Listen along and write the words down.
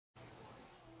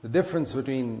the difference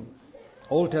between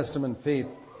Old Testament faith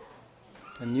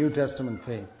and New Testament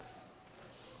faith.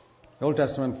 The Old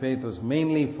Testament faith was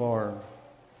mainly for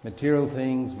material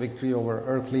things, victory over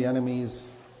earthly enemies,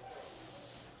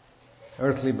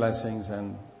 earthly blessings.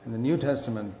 And in the New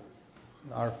Testament,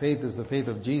 our faith is the faith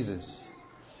of Jesus,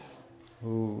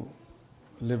 who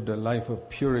lived a life of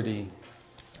purity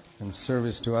and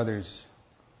service to others.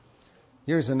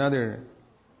 Here's another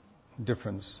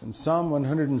difference. In Psalm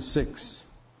 106,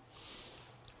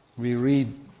 we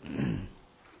read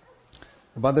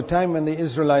about the time when the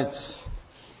Israelites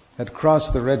had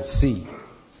crossed the Red Sea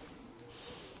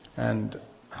and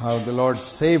how the Lord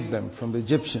saved them from the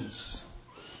Egyptians.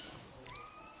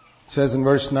 It says in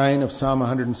verse 9 of Psalm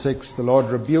 106, the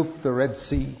Lord rebuked the Red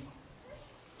Sea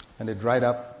and it dried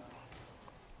up.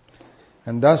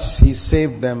 And thus He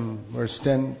saved them, verse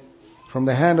 10, from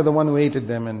the hand of the one who hated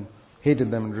them and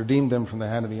redeemed them from the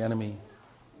hand of the enemy.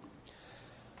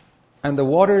 And the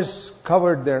waters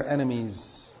covered their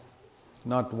enemies,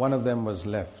 not one of them was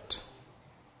left.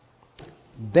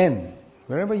 Then,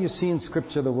 wherever you see in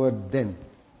Scripture the word then,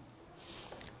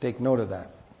 take note of that.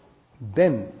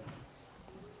 Then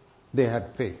they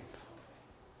had faith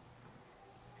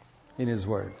in His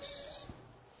words.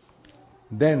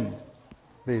 Then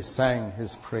they sang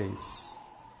His praise.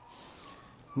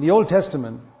 In the Old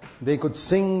Testament, they could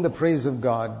sing the praise of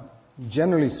God,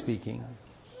 generally speaking,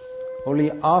 only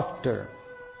after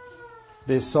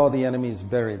they saw the enemies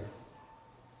buried.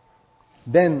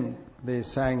 Then they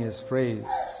sang His praise.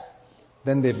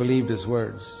 Then they believed His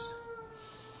words.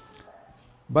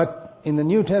 But in the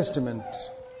New Testament,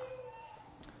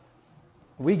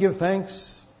 we give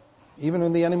thanks even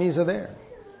when the enemies are there.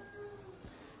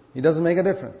 It doesn't make a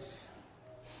difference.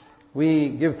 We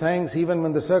give thanks even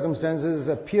when the circumstances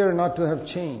appear not to have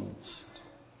changed.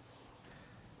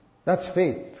 That's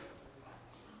faith.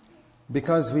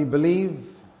 Because we believe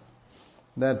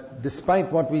that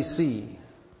despite what we see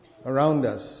around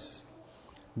us,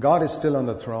 God is still on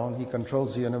the throne. He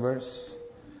controls the universe.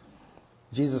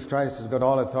 Jesus Christ has got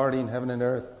all authority in heaven and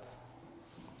earth.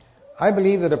 I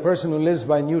believe that a person who lives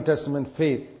by New Testament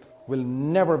faith will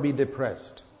never be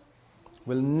depressed,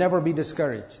 will never be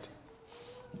discouraged.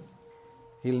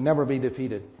 He'll never be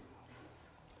defeated.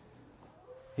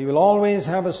 He will always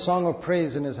have a song of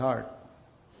praise in his heart.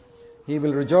 He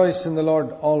will rejoice in the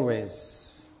Lord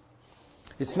always.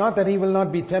 It's not that he will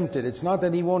not be tempted. It's not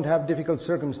that he won't have difficult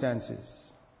circumstances.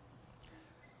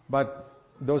 But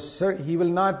he will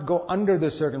not go under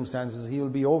the circumstances. He will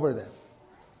be over them.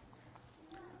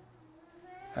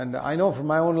 And I know from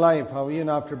my own life how even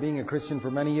after being a Christian for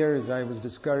many years, I was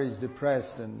discouraged,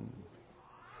 depressed, and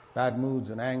bad moods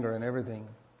and anger and everything.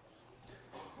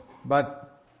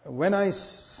 But when I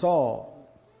saw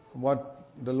what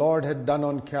the Lord had done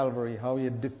on Calvary, how He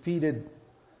had defeated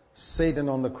Satan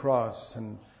on the cross,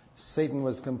 and Satan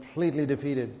was completely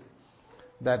defeated,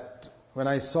 that when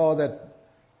I saw that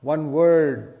one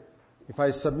word, if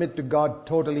I submit to God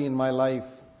totally in my life,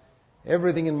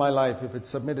 everything in my life, if it's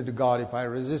submitted to God, if I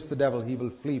resist the devil, he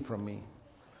will flee from me.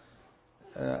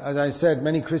 As I said,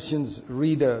 many Christians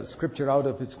read a scripture out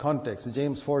of its context.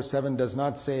 James 4:7 does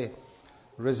not say,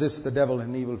 resist the devil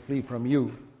and he will flee from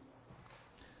you.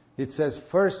 It says,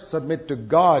 first submit to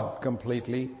God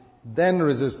completely, then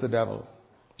resist the devil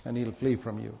and he'll flee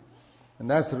from you. And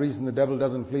that's the reason the devil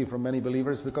doesn't flee from many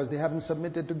believers, because they haven't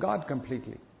submitted to God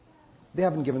completely. They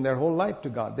haven't given their whole life to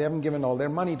God. They haven't given all their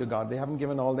money to God. They haven't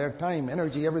given all their time,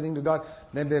 energy, everything to God.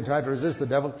 Then they try to resist the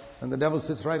devil, and the devil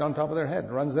sits right on top of their head,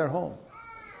 runs their home.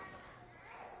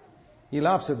 He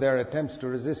laughs at their attempts to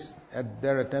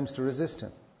resist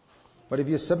him. But if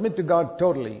you submit to God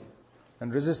totally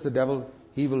and resist the devil,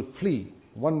 he will flee.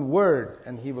 One word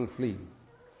and he will flee.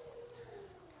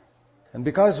 And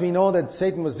because we know that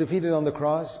Satan was defeated on the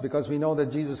cross, because we know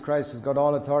that Jesus Christ has got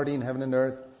all authority in heaven and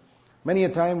earth, many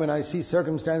a time when I see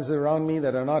circumstances around me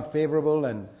that are not favorable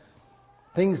and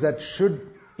things that should,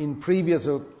 in previous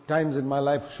times in my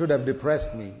life, should have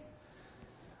depressed me,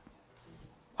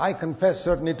 I confess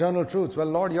certain eternal truths. Well,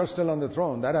 Lord, you're still on the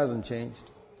throne. That hasn't changed.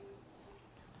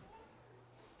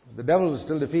 The devil is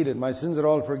still defeated. My sins are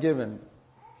all forgiven.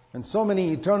 And so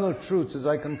many eternal truths, as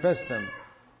I confess them,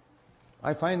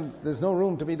 I find there's no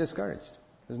room to be discouraged.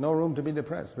 There's no room to be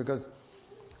depressed, because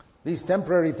these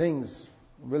temporary things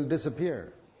will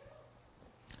disappear.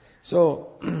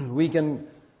 So we can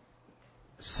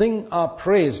sing our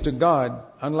praise to God,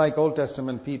 unlike Old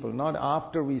Testament people, not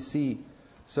after we see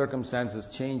circumstances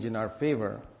change in our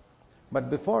favor, but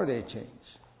before they change.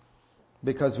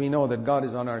 Because we know that God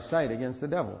is on our side against the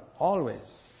devil. Always.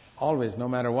 Always, no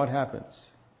matter what happens.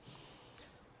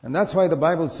 And that's why the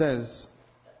Bible says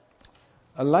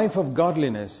A life of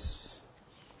godliness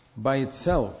by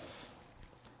itself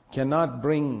cannot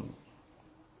bring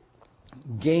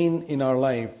gain in our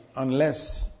life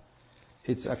unless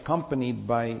it's accompanied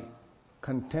by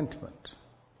contentment.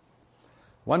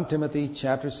 1 Timothy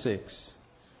chapter 6,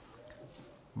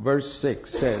 verse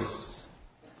 6 says,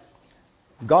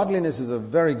 godliness is a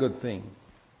very good thing.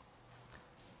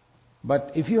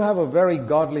 But if you have a very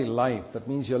godly life, that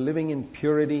means you're living in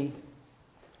purity,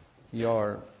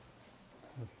 you're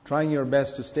trying your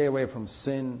best to stay away from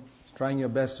sin, trying your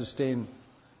best to stay in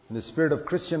the spirit of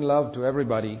Christian love to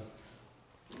everybody,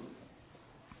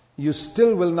 you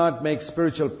still will not make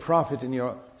spiritual profit in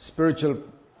your spiritual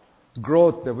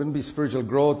growth. There wouldn't be spiritual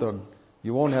growth, or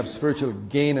you won't have spiritual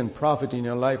gain and profit in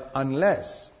your life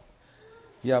unless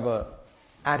you have an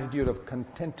attitude of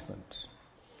contentment,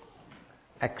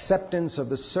 acceptance of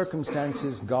the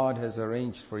circumstances God has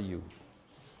arranged for you.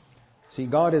 See,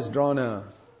 God has drawn a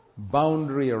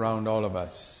boundary around all of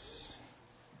us.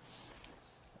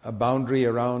 A boundary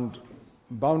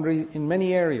in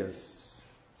many areas.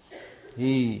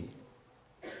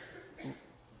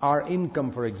 Our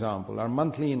income, for example, our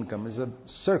monthly income is a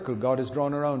circle God has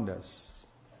drawn around us.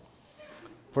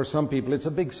 For some people it's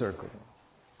a big circle.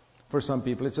 For some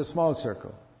people it's a small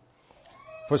circle.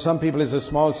 For some people it's a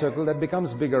small circle that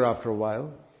becomes bigger after a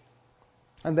while.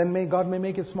 And then God may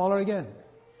make it smaller again.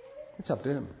 It's up to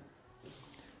Him.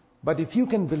 But if you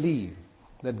can believe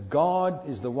that God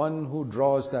is the one who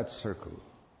draws that circle,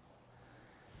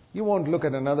 you won't look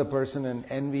at another person and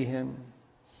envy him.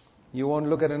 You won't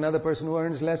look at another person who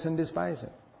earns less and despise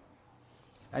him.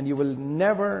 And you will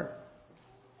never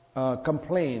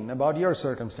complain about your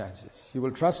circumstances. You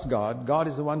will trust God. God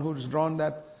is the one who's drawn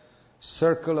that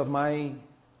circle of my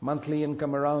monthly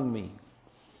income around me.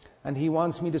 And He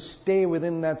wants me to stay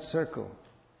within that circle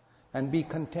and be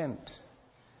content.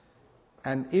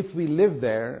 And if we live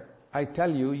there, I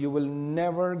tell you, you will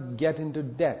never get into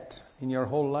debt in your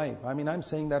whole life. I mean, I'm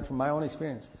saying that from my own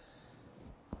experience.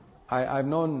 I've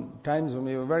known times when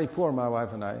we were very poor, my wife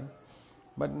and I.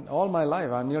 But all my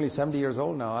life, I'm nearly 70 years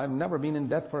old now, I've never been in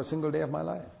debt for a single day of my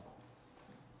life.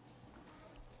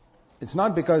 It's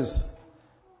not because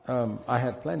I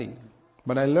had plenty,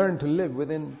 but I learned to live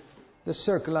within the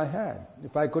circle I had.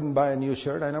 If I couldn't buy a new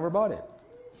shirt, I never bought it.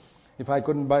 If I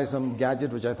couldn't buy some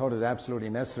gadget which I thought was absolutely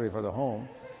necessary for the home,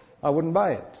 I wouldn't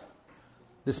buy it.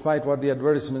 Despite what the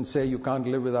advertisements say, you can't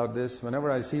live without this.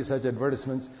 Whenever I see such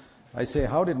advertisements, I say,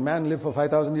 how did man live for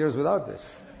 5,000 years without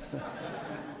this?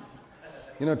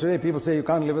 Today people say you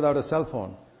can't live without a cell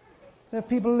phone.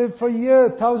 People lived for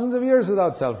years, thousands of years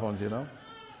without cell phones,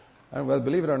 And well,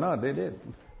 believe it or not, they did.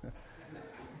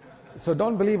 So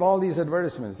don't believe all these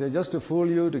advertisements. They're just to fool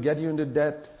you, to get you into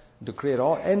debt, to create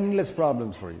endless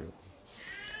problems for you.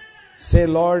 Say,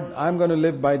 Lord, I'm going to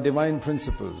live by divine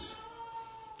principles.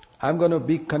 I'm going to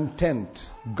be content.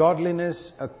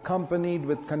 Godliness accompanied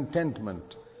with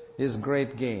contentment is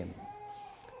great gain.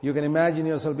 You can imagine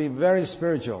yourself be very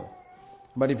spiritual,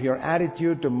 but if your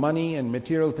attitude to money and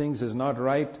material things is not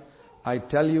right, I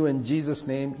tell you in Jesus'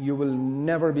 name, you will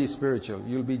never be spiritual.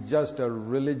 You'll be just a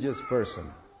religious person.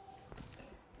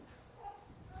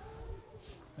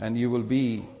 And you will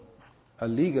be a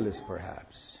legalist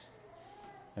perhaps.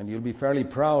 And you'll be fairly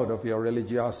proud of your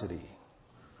religiosity.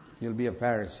 You'll be a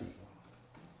Pharisee.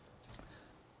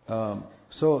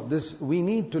 We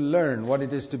need to learn what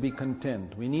it is to be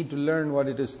content. We need to learn what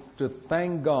it is to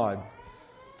thank God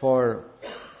for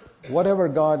whatever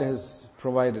God has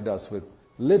provided us with.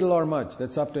 Little or much,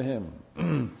 that's up to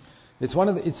Him.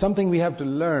 It's something we have to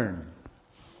learn.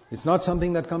 It's not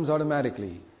something that comes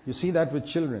automatically. You see that with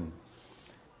children.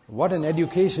 What an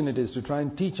education it is to try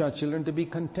and teach our children to be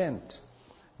content.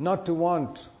 Not to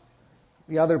want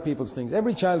the other people's things.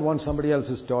 Every child wants somebody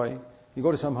else's toy. You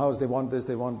go to some house, they want this,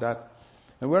 they want that.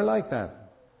 And we're like that.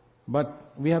 But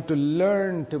we have to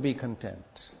learn to be content.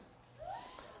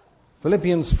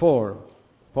 Philippians 4,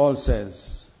 Paul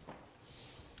says,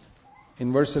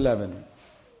 in verse 11,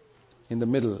 in the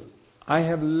middle, I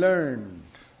have learned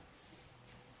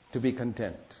to be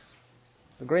content.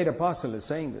 The great apostle is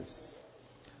saying this.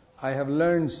 I have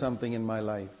learned something in my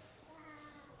life.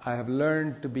 I have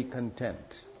learned to be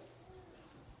content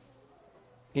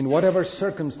in whatever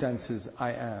circumstances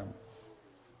I am.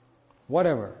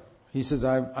 Whatever. He says,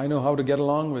 I know how to get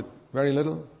along with very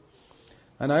little.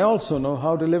 And I also know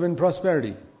how to live in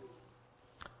prosperity.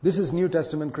 This is New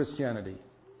Testament Christianity.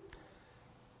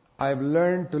 I've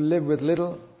learned to live with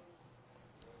little,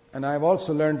 and I've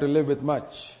also learned to live with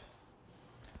much.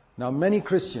 Now, many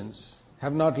Christians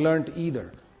have not learned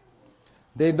either.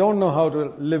 They don't know how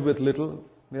to live with little.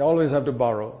 They always have to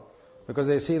borrow. Because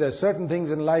they see there's certain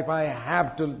things in life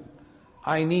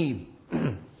I need.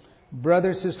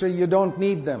 Brother, sister, you don't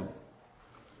need them.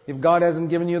 If God hasn't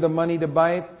given you the money to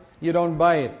buy it, you don't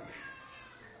buy it.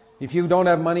 If you don't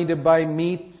have money to buy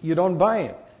meat, you don't buy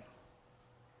it.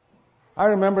 I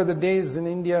remember the days in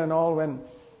India and all when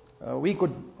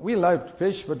we liked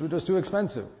fish, but it was too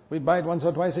expensive. We'd buy it once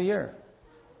or twice a year.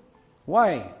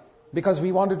 Why? Because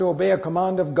we wanted to obey a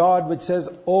command of God which says,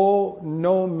 owe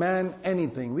no man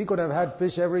anything. We could have had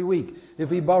fish every week if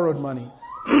we borrowed money.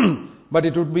 But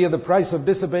it would be at the price of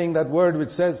disobeying that word which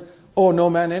says, owe no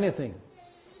man anything.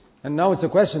 And now it's a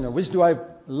question of which do I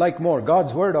like more,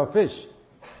 God's word or fish?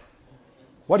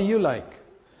 What do you like?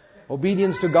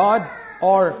 Obedience to God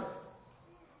or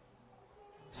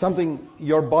something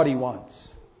your body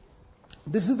wants?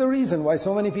 This is the reason why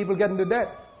so many people get into debt.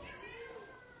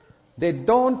 They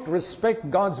don't respect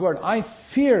God's word. I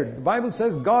feared. The Bible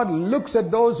says God looks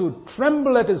at those who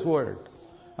tremble at His word.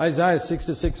 Isaiah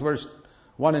 66 verse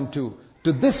 1 and 2.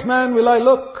 To this man will I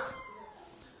look,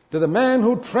 to the man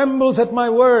who trembles at my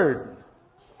word.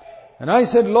 And I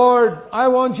said, Lord, I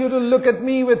want you to look at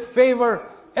me with favor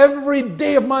every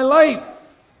day of my life.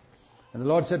 And the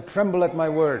Lord said, tremble at my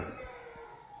word.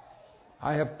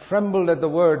 I have trembled at the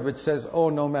word which says, owe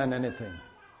no man anything.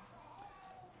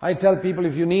 I tell people,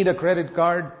 if you need a credit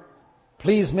card,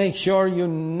 please make sure you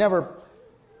never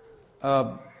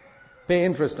pay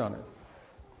interest on it.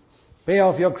 Pay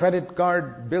off your credit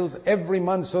card bills every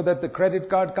month so that the credit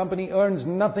card company earns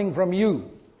nothing from you.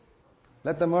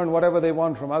 Let them earn whatever they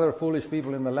want from other foolish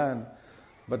people in the land,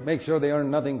 but make sure they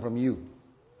earn nothing from you.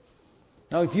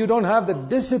 Now, if you don't have the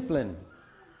discipline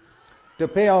to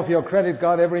pay off your credit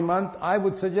card every month, I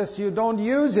would suggest you don't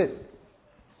use it.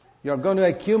 You're going to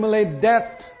accumulate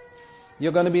debt.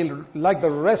 You're going to be like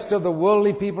the rest of the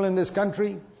worldly people in this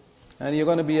country. And you're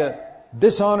going to be a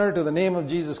dishonor to the name of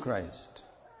Jesus Christ.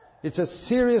 It's a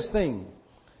serious thing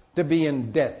to be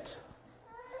in debt.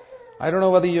 I don't know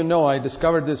whether you know, I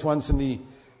discovered this once in the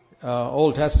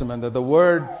Old Testament, that the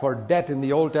word for debt in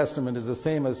the Old Testament is the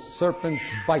same as serpent's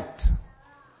bite.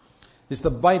 It's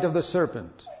the bite of the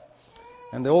serpent.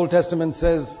 And the Old Testament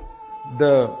says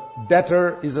the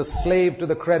debtor is a slave to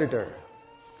the creditor.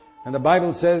 And the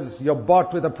Bible says you're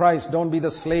bought with a price. Don't be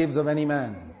the slaves of any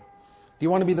man. Do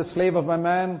you want to be the slave of a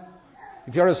man?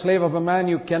 If you're a slave of a man,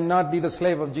 you cannot be the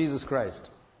slave of Jesus Christ.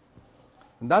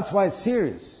 And that's why it's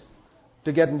serious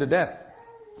to get into debt.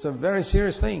 It's a very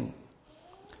serious thing.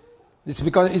 It's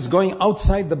because it's going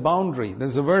outside the boundary.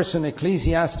 There's a verse in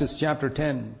Ecclesiastes chapter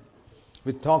 10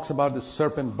 which talks about the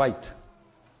serpent bite.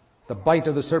 The bite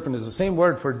of the serpent is the same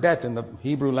word for debt in the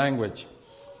Hebrew language.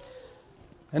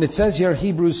 And it says here,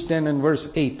 Hebrews 10 and verse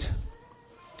 8,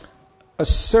 a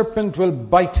serpent will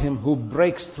bite him who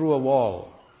breaks through a wall.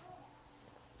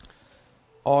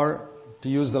 Or, to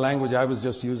use the language I was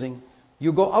just using,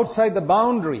 you go outside the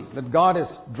boundary that God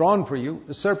has drawn for you,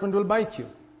 the serpent will bite you.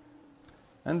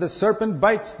 And the serpent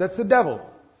bites, that's the devil.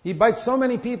 He bites so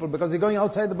many people because they're going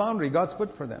outside the boundary God's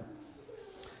put for them.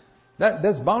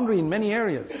 There's boundary in many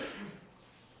areas.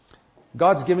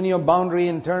 God's given you a boundary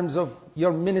in terms of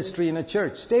your ministry in a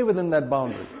church. Stay within that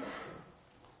boundary.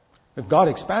 If God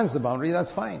expands the boundary,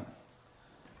 that's fine.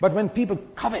 But when people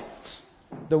covet,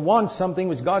 they want something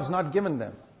which God's not given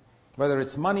them. Whether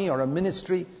it's money or a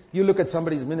ministry. You look at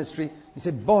somebody's ministry, you say,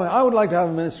 boy, I would like to have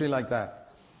a ministry like that.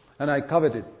 And I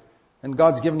covet it. And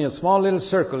God's given you a small little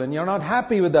circle and you're not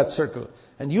happy with that circle.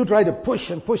 And you try to push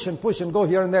and push and push and go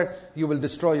here and there, you will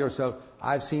destroy yourself.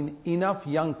 I've seen enough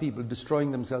young people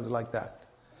destroying themselves like that.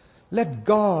 Let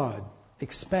God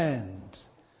expand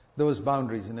those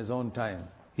boundaries in His own time.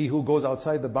 He who goes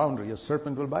outside the boundary, a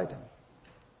serpent will bite him.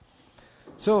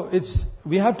 So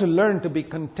we have to learn to be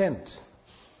content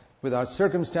with our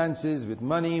circumstances, with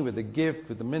money, with the gift,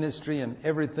 with the ministry and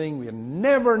everything. We are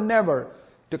never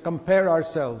to compare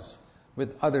ourselves with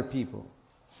other people.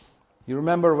 You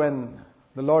remember when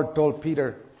the Lord told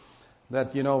Peter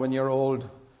that, when you're old,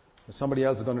 somebody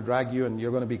else is going to drag you and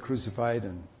you're going to be crucified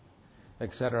and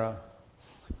etc.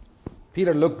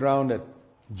 Peter looked around at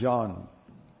John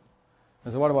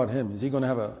and said, what about him? Is he going to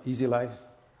have an easy life?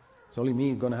 It's only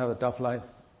me going to have a tough life.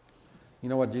 You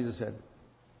know what Jesus said?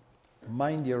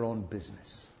 Mind your own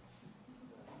business.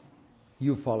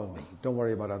 You follow me. Don't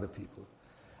worry about other people.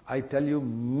 I tell you,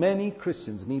 many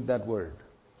Christians need that word.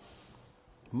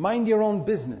 Mind your own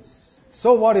business.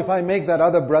 So what if I make that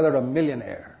other brother a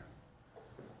millionaire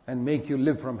and make you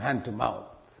live from hand to mouth?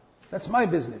 That's my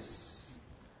business.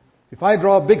 If I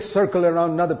draw a big circle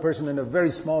around another person and a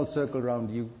very small circle around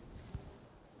you,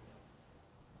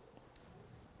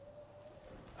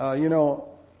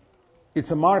 it's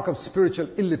a mark of spiritual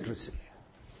illiteracy.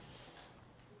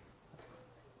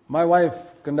 My wife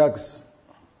conducts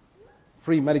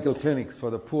free medical clinics for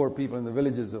the poor people in the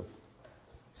villages of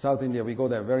South India. We go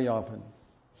there very often.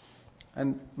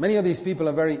 And many of these people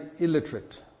are very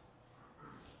illiterate.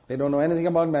 They don't know anything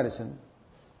about medicine.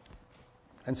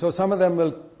 And so some of them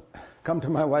will come to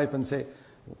my wife and say,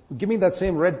 give me that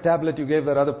same red tablet you gave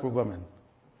that other poor woman.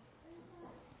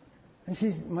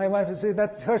 And my wife will say,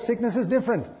 that her sickness is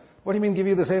different. What do you mean give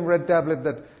you the same red tablet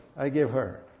that I gave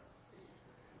her?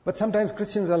 But sometimes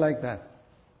Christians are like that.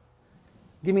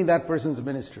 Give me that person's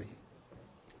ministry.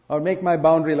 Or make my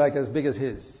boundary like as big as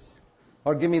his.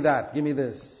 Or give me that, give me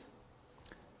this.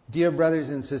 Dear brothers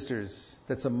and sisters,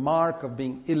 that's a mark of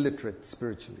being illiterate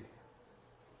spiritually.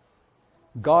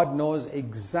 God knows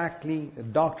exactly, a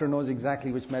doctor knows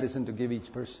exactly which medicine to give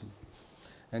each person.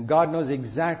 And God knows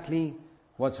exactly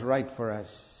what's right for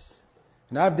us.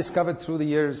 And I've discovered through the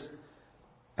years,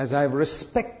 as I've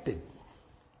respected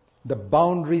the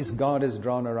boundaries God has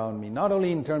drawn around me, not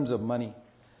only in terms of money,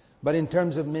 but in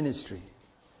terms of ministry.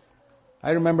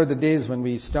 I remember the days when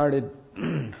we started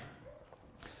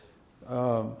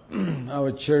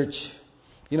our church.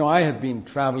 You know, I had been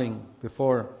traveling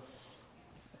before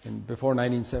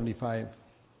 1975.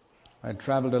 I had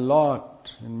traveled a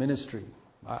lot in ministry.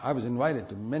 I was invited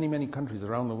to many, many countries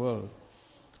around the world.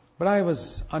 But I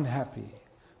was unhappy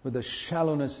with the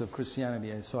shallowness of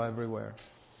Christianity I saw everywhere.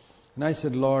 And I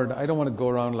said, Lord, I don't want to go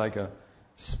around like a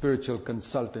spiritual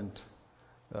consultant,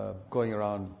 going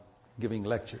around giving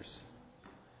lectures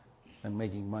and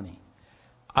making money.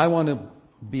 I want to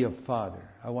be a father.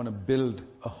 I want to build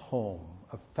a home,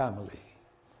 a family.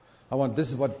 This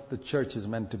is what the church is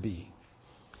meant to be.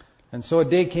 And so a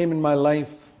day came in my life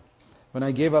when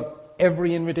I gave up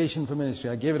every invitation for ministry.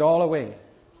 I gave it all away.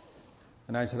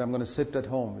 And I said, I'm going to sit at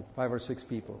home with 5 or 6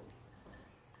 people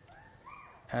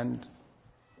and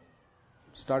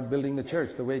start building the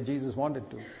church the way Jesus wanted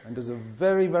to. And it was a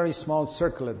very, very small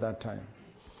circle at that time.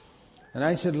 And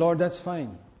I said, Lord, that's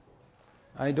fine.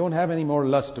 I don't have any more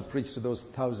lust to preach to those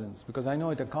thousands because I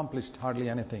know it accomplished hardly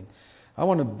anything. I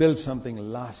want to build something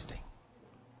lasting.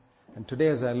 And today,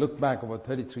 as I look back over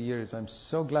 33 years, I'm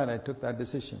so glad I took that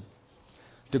decision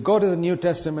to go to the New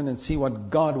Testament and see what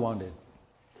God wanted.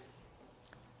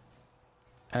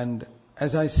 And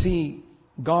as I see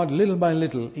God little by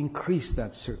little increase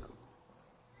that circle,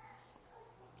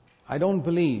 I don't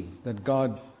believe that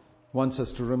God wants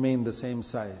us to remain the same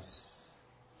size.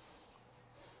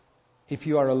 If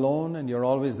you are alone and you're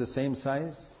always the same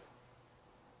size,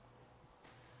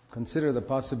 consider the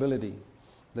possibility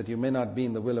that you may not be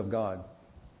in the will of God.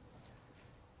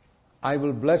 I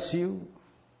will bless you,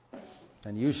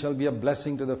 and you shall be a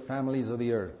blessing to the families of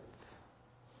the earth.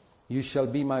 You shall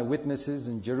be my witnesses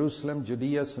in Jerusalem,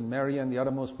 Judea, Samaria, and the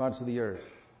uttermost parts of the earth.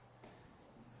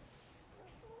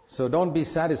 So don't be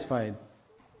satisfied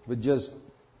with just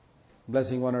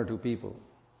blessing 1 or 2 people.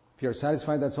 If you're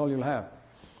satisfied, that's all you'll have.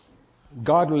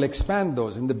 God will expand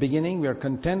those. In the beginning, we are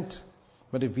content.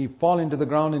 But if we fall into the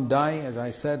ground and die, as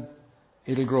I said,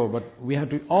 it'll grow. But we have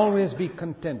to always be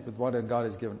content with what God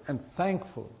has given. And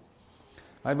thankful.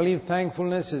 I believe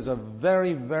thankfulness is a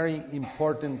very, very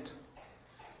important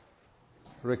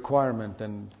requirement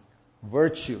and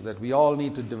virtue that we all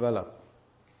need to develop.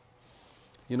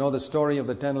 You know the story of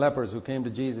the 10 lepers who came to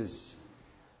Jesus.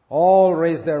 All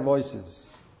raised their voices.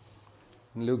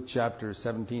 In Luke chapter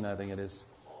 17, I think it is.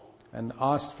 And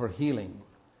asked for healing.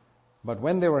 But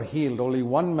when they were healed, only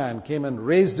one man came and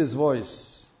raised his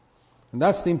voice. And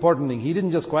that's the important thing. He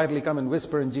didn't just quietly come and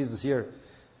whisper in Jesus' ear,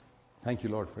 thank you,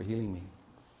 Lord, for healing me.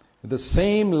 With the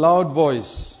same loud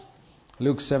voice,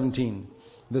 Luke 17,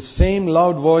 the same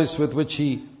loud voice with which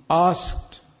he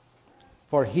asked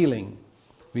for healing.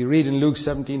 We read in Luke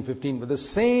 17:15, with the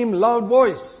same loud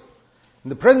voice, in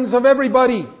the presence of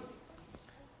everybody,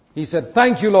 he said,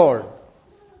 thank you, Lord.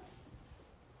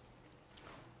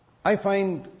 I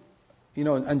find,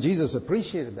 and Jesus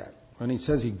appreciated that. When he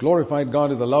says he glorified God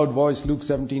with a loud voice, Luke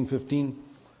 17:15,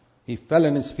 he fell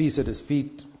on his face at his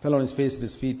feet,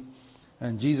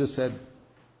 and Jesus said,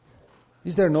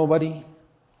 is there nobody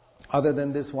other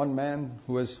than this one man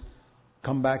who has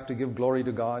come back to give glory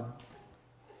to God?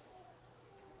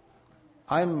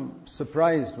 I'm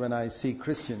surprised when I see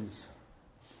Christians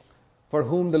for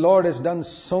whom the Lord has done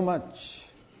so much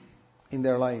in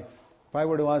their life. If I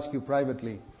were to ask you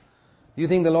privately, do you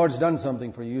think the Lord's done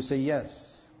something for you? You say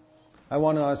yes. I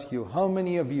want to ask you, how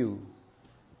many of you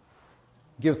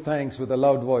give thanks with a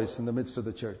loud voice in the midst of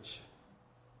the church?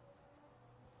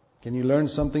 Can you learn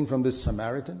something from this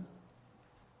Samaritan?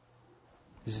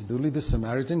 This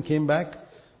Samaritan came back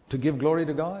to give glory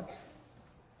to God.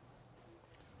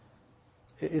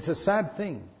 It's a sad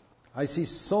thing. I see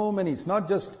so many, it's not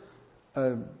just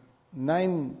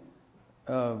 9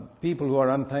 people who are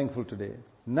unthankful today.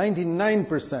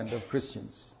 99% of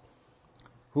Christians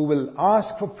who will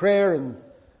ask for prayer and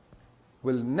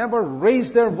will never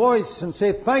raise their voice and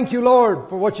say, "Thank you, Lord,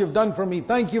 for what you've done for me.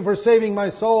 Thank you for saving my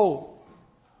soul."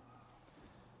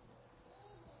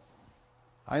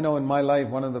 I know in my life,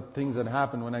 one of the things that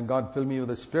happened when God filled me with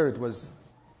the Spirit was,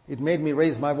 it made me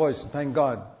raise my voice to thank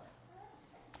God.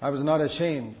 I was not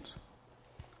ashamed.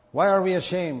 Why are we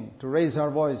ashamed to raise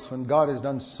our voice when God has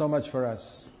done so much for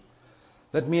us?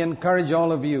 Let me encourage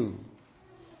all of you.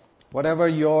 Whatever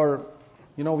we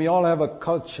all have a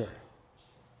culture.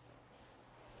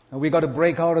 And we got to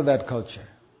break out of that culture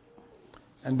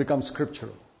and become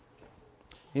scriptural.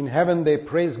 In heaven they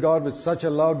praise God with such a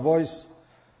loud voice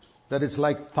that it's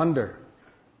like thunder,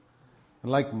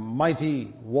 like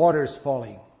mighty waters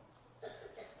falling.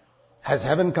 Has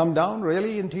heaven come down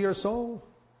really into your soul?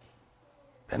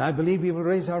 Then I believe we will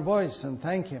raise our voice and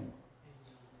thank Him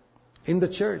in the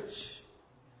church.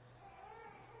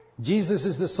 Jesus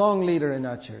is the song leader in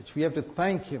our church. We have to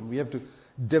thank Him. We have to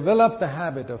develop the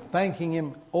habit of thanking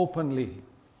Him openly.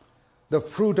 The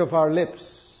fruit of our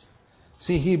lips.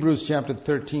 See Hebrews chapter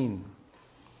 13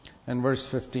 and verse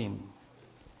 15.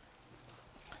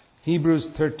 Hebrews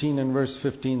 13 and verse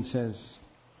 15 says,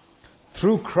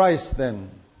 "Through Christ then,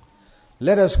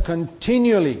 let us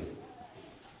continually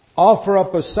offer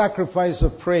up a sacrifice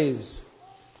of praise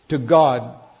to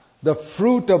God, the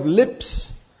fruit of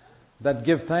lips that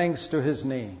give thanks to His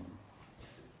name."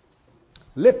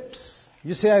 Lips.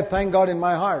 You say, "I thank God in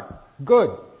my heart."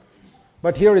 Good.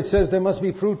 But here it says there must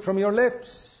be fruit from your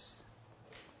lips.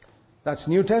 That's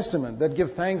New Testament. That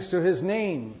give thanks to His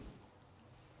name.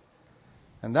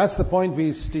 And that's the point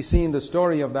we see in the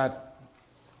story of that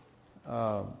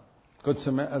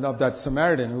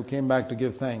Samaritan who came back to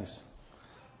give thanks.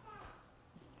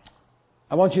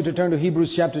 I want you to turn to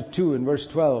Hebrews chapter 2 and verse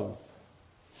 12.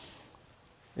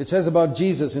 It says about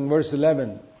Jesus in verse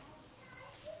 11,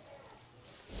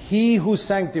 "He who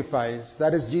sanctifies,"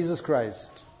 that is Jesus Christ,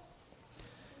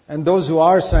 "and those who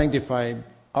are sanctified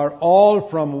are all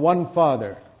from one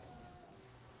Father."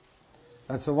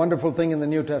 That's a wonderful thing in the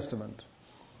New Testament.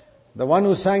 The one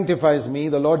who sanctifies me,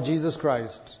 the Lord Jesus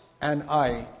Christ, and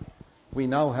I, we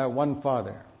now have one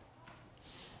Father.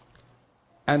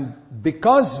 And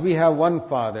because we have one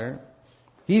Father,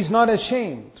 He's not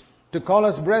ashamed to call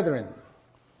us brethren.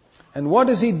 And what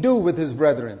does He do with His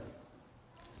brethren?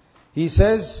 He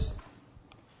says,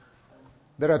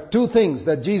 there are two things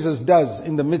that Jesus does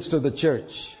in the midst of the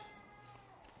church.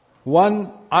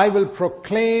 One, "I will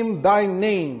proclaim thy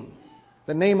name,"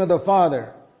 the name of the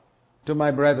Father, "to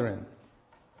my brethren."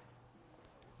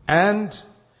 And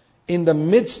in the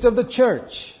midst of the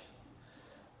church,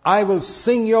 "I will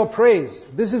sing your praise."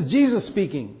 This is Jesus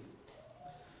speaking.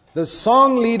 The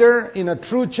song leader in a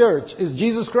true church is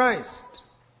Jesus Christ.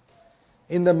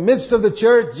 In the midst of the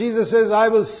church, Jesus says, "I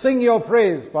will sing your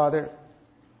praise, Father."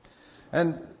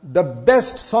 And the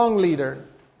best song leader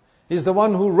is the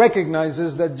one who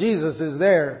recognizes that Jesus is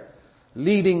there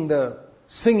leading the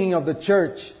singing of the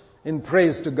church in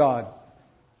praise to God.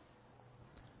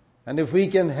 And if we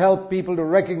can help people to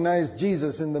recognize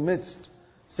Jesus in the midst,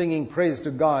 singing praise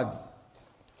to God,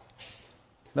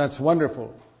 that's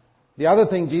wonderful. The other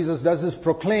thing Jesus does is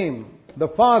proclaim the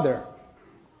Father.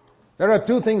 There are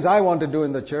two things I want to do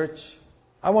in the church.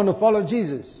 I want to follow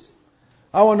Jesus.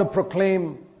 I want to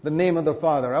proclaim the name of the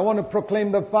Father. I want to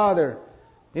proclaim the Father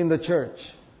in the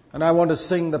church. And I want to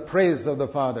sing the praise of the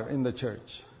Father in the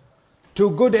church.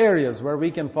 Two good areas where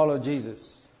we can follow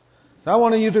Jesus. So I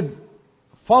want you to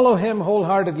follow Him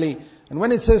wholeheartedly. And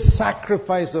when it says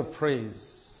sacrifice of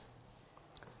praise,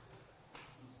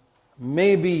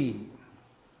 maybe,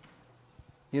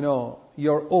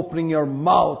 you're opening your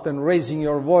mouth and raising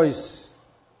your voice.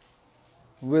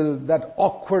 That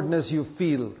awkwardness you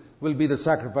feel will be the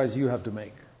sacrifice you have to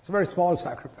make. It's a very small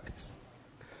sacrifice.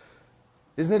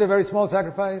 Isn't it a very small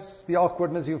sacrifice? The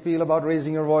awkwardness you feel about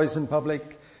raising your voice in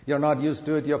public. You're not used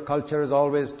to it. Your culture has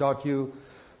always taught you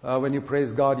when you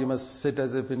praise God, you must sit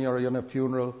as if you're in a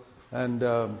funeral and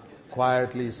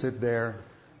quietly sit there.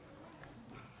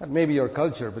 That may be your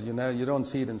culture, but you don't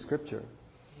see it in Scripture.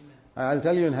 I'll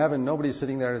tell you, in heaven, nobody's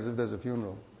sitting there as if there's a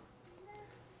funeral.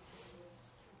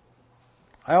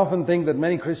 I often think that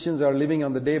many Christians are living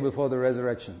on the day before the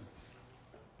resurrection.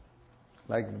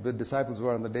 Like the disciples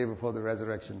were on the day before the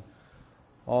resurrection.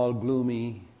 All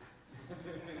gloomy.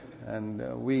 And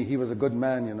he was a good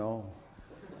man,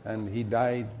 And He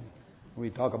died. We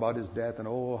talk about His death and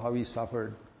how He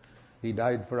suffered. He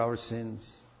died for our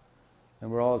sins.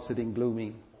 And we're all sitting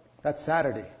gloomy. That's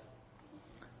Saturday.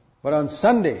 But on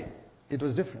Sunday, it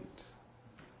was different.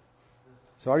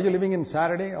 So are you living in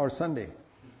Saturday or Sunday?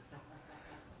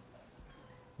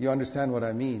 You understand what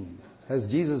I mean?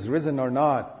 Has Jesus risen or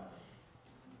not?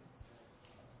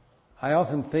 I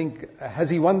often think, has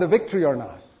He won the victory or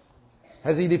not?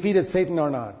 Has He defeated Satan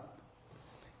or not?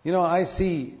 You know, I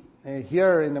see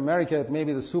here in America, it may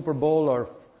be the Super Bowl or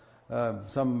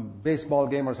some baseball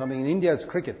game or something. In India, it's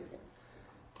cricket.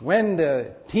 When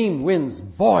the team wins,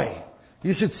 boy,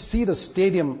 you should see the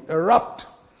stadium erupt.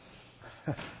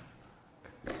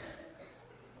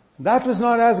 That was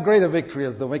not as great a victory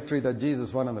as the victory that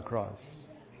Jesus won on the cross.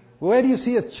 Where do you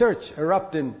see a church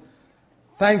erupt in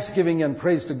thanksgiving and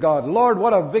praise to God? Lord,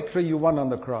 what a victory you won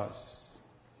on the cross.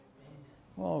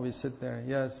 Oh, we sit there,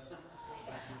 yes.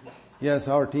 Yes,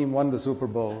 our team won the Super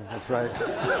Bowl. That's right.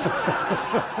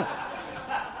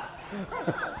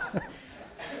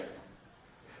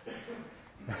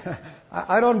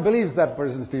 I don't believe that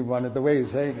person's team won it the way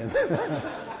he's saying it.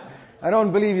 I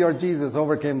don't believe your Jesus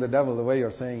overcame the devil the way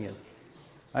you're saying it.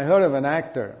 I heard of an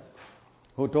actor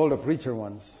who told a preacher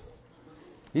once.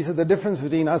 He said, the difference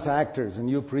between us actors and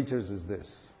you preachers is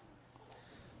this.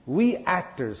 We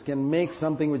actors can make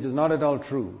something which is not at all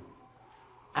true.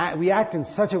 We act in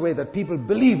such a way that people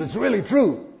believe it's really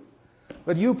true.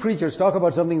 But you preachers talk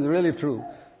about something that's really true,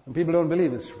 and people don't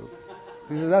believe it's true.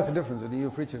 He says, that's the difference between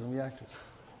you preachers and we actors.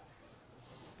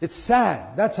 It's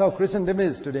sad. That's how Christendom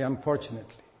is today,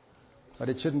 unfortunately. But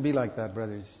it shouldn't be like that,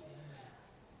 brothers.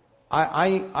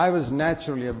 I was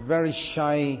naturally a very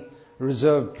shy,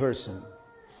 reserved person.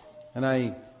 And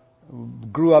I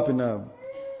grew up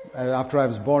after I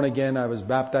was born again, I was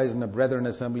baptized in a Brethren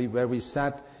assembly where we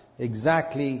sat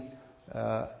exactly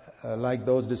like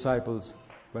those disciples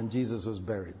when Jesus was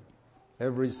buried.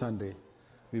 Every Sunday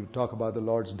we would talk about the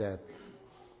Lord's death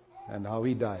and how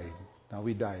He died. How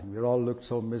He died. We all looked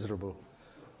so miserable.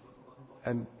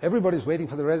 And everybody's waiting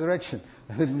for the resurrection.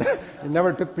 It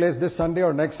never took place this Sunday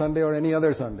or next Sunday or any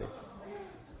other Sunday.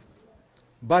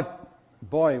 But,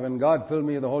 boy, when God filled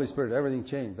me with the Holy Spirit, everything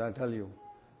changed, I tell you.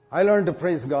 I learned to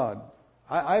praise God.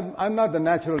 I'm not the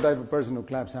natural type of person who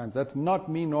claps hands. That's not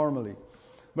me normally.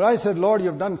 But I said, Lord,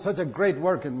 you've done such a great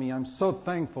work in me. I'm so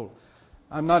thankful.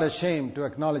 I'm not ashamed to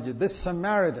acknowledge it. This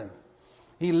Samaritan,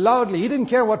 he didn't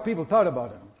care what people thought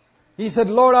about him. He said,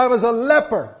 Lord, I was a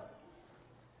leper.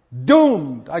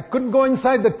 Doomed. I couldn't go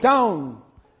inside the town.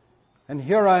 And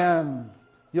here I am.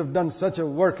 You've done such a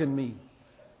work in me.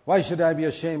 Why should I be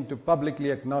ashamed to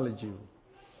publicly acknowledge you?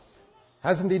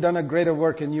 Hasn't He done a greater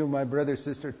work in you, my brother,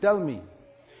 sister? Tell me.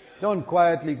 Don't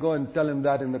quietly go and tell Him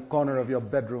that in the corner of your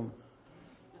bedroom.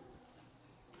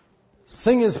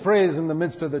 Sing His praise in the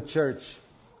midst of the church.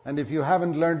 And if you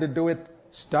haven't learned to do it,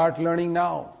 start learning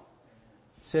now.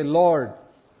 Say, Lord,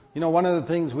 you know, one of the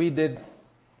things we did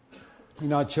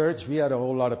in our church, we had a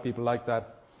whole lot of people like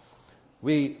that.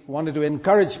 We wanted to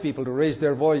encourage people to raise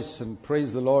their voice and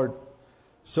praise the Lord.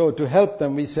 So to help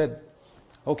them, we said,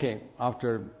 okay,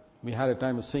 after we had a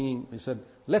time of singing, we said,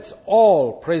 let's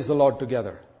all praise the Lord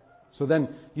together. So then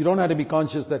you don't have to be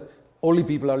conscious that only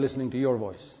people are listening to your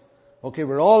voice. Okay,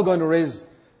 we're all going to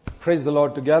praise the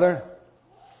Lord together.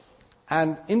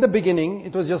 And in the beginning,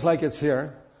 it was just like it's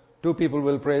here. 2 people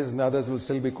will praise and the others will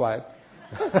still be quiet.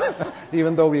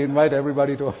 Even though we invite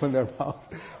everybody to open their mouth.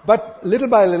 But little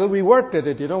by little, we worked at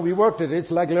it, we worked at it.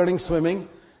 It's like learning swimming.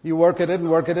 You work at it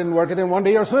and work at it and work at it, and one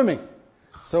day you're swimming.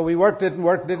 So we worked at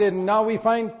it, and now we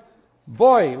find,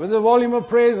 boy, with the volume of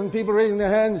praise and people raising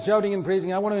their hands, shouting and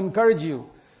praising, I want to encourage you.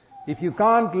 If you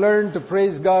can't learn to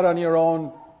praise God on your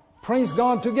own, praise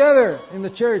God together in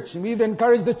the church. And we'd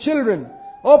encourage the children.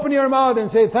 Open your mouth and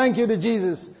say thank you to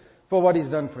Jesus for what He's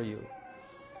done for you.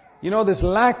 You know, this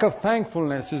lack of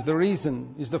thankfulness is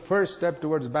the first step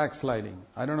towards backsliding.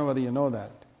 I don't know whether you know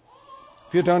that.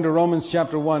 If you turn to Romans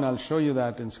chapter 1, I'll show you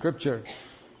that in Scripture.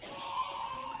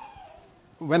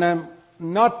 When I'm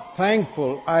not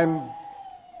thankful, I'm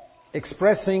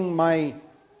expressing my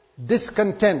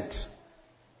discontent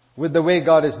with the way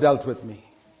God has dealt with me.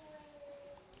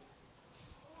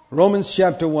 Romans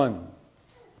chapter 1.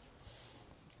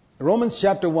 Romans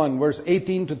chapter 1, verse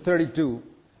 18 to 32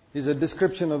 is a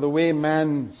description of the way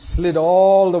man slid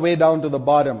all the way down to the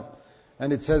bottom.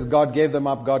 And it says God gave them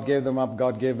up, God gave them up,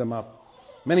 God gave them up.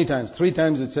 Many times, 3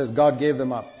 times it says God gave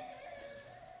them up.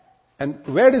 And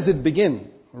where does it begin?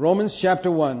 Romans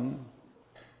chapter 1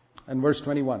 and verse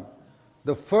 21.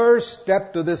 The first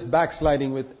step to this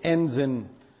backsliding, which ends in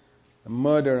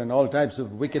murder and all types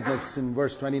of wickedness, in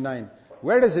verse 29.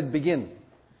 Where does it begin?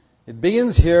 It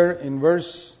begins here in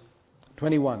verse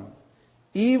 21.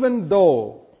 Even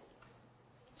though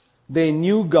they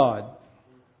knew God,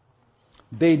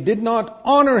 they did not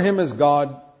honor Him as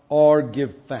God or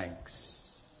give thanks.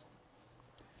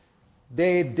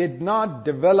 they did not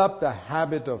develop the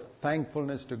habit of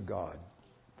thankfulness to God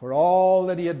for all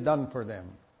that He had done for them.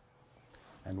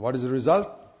 And what is the result?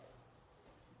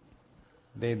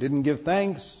 They didn't give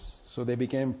thanks, so they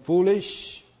became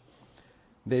foolish.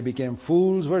 They became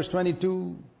fools, verse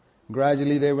 22.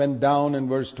 Gradually they went down, and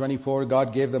verse 24,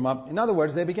 God gave them up. In other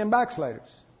words, they became backsliders.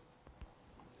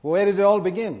 Where did it all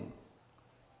begin?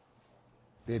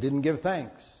 They didn't give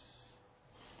thanks.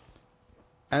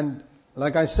 And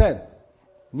like I said,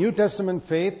 New Testament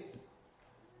faith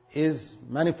is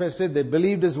manifested. They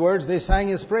believed His words, they sang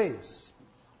His praise.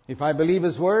 If I believe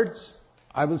His words,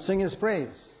 I will sing His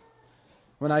praise.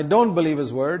 When I don't believe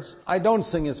His words, I don't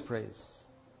sing His praise.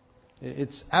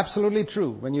 It's absolutely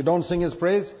true. When you don't sing His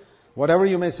praise, whatever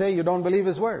you may say, you don't believe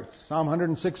His words. Psalm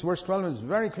 106 verse 12 is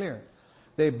very clear.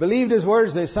 They believed His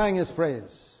words, they sang His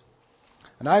praise.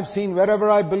 And I've seen wherever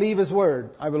I believe His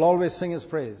word, I will always sing His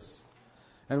praise.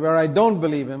 And where I don't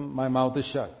believe Him, my mouth is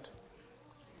shut.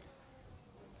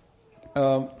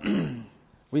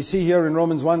 We see here in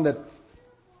Romans 1 that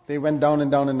they went down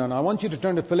and down and down. I want you to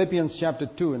turn to Philippians chapter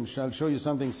 2 and I'll show you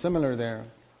something similar there.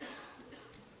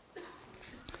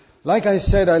 Like I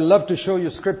said, I love to show you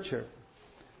Scripture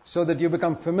so that you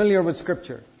become familiar with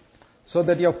Scripture. So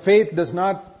that your faith does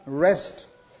not rest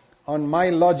on my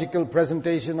logical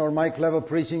presentation or my clever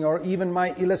preaching or even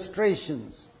my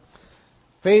illustrations.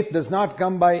 Faith does not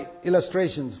come by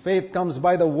illustrations. Faith comes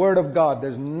by the Word of God.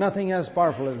 There's nothing as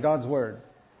powerful as God's Word.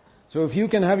 So if you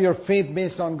can have your faith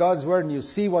based on God's Word and you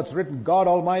see what's written, God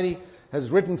Almighty has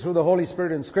written through the Holy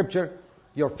Spirit in Scripture,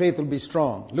 your faith will be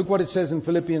strong. Look what it says in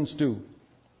Philippians 2.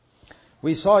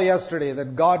 We saw yesterday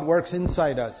that God works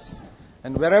inside us.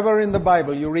 And wherever in the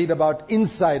Bible you read about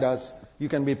inside us, you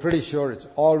can be pretty sure it's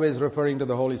always referring to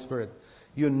the Holy Spirit.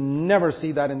 You never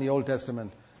see that in the Old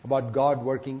Testament about God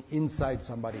working inside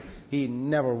somebody. He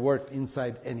never worked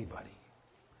inside anybody.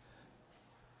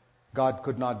 God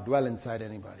could not dwell inside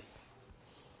anybody.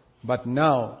 But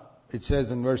now, it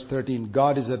says in verse 13,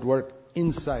 God is at work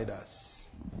inside us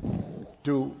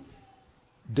to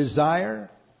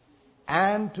desire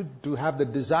and to have the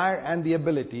desire and the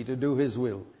ability to do His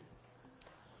will.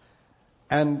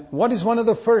 And what is one of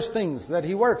the first things that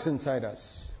He works inside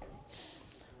us?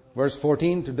 Verse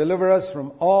 14, to deliver us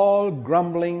from all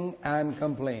grumbling and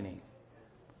complaining.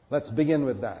 Let's begin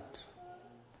with that.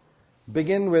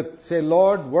 Begin with, say,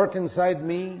 Lord, work inside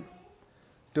me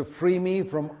to free me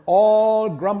from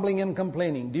all grumbling and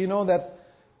complaining. Do you know that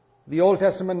the Old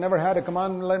Testament never had a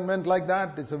commandment like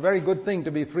that? It's a very good thing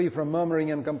to be free from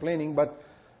murmuring and complaining, but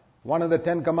one of the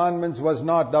 10 commandments was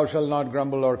not, thou shalt not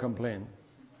grumble or complain.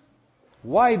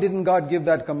 Why didn't God give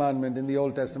that commandment in the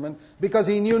Old Testament? Because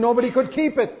He knew nobody could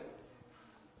keep it.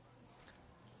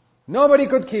 Nobody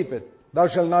could keep it. Thou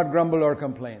shalt not grumble or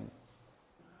complain.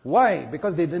 Why?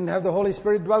 Because they didn't have the Holy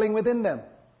Spirit dwelling within them.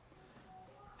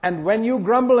 And when you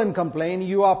grumble and complain,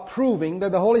 you are proving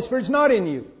that the Holy Spirit's not in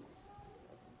you.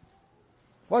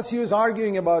 What's the use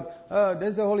arguing about,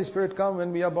 does the Holy Spirit come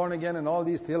when we are born again and all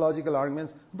these theological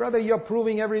arguments? Brother, you're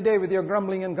proving every day with your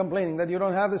grumbling and complaining that you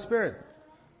don't have the Spirit.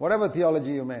 Whatever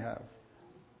theology you may have.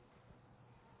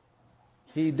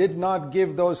 He did not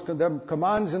give those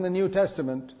commands in the New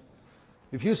Testament.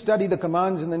 If you study the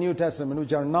commands in the New Testament,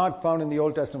 which are not found in the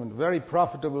Old Testament, very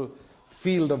profitable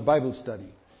field of Bible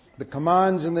study. The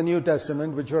commands in the New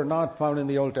Testament, which are not found in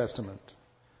the Old Testament.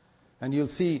 And you'll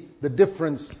see the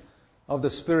difference of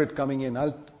the Spirit coming in.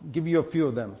 I'll give you a few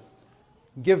of them.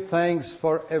 Give thanks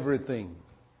for everything.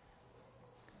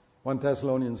 1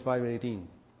 Thessalonians 5:18.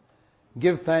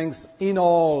 Give thanks in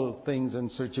all things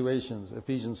and situations.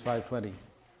 Ephesians 5:20.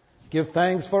 Give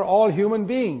thanks for all human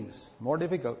beings. More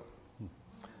difficult.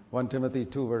 1 Timothy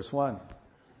 2 verse 1.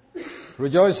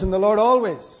 Rejoice in the Lord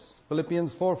always.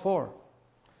 Philippians 4:4.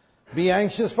 Be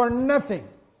anxious for nothing.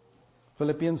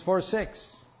 Philippians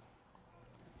 4:6.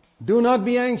 Do not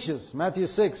be anxious. Matthew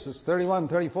 6 verse 31,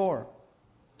 34.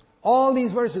 All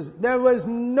these verses. There was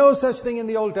no such thing in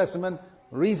the Old Testament.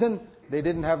 Reason? They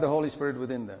didn't have the Holy Spirit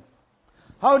within them.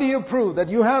 How do you prove that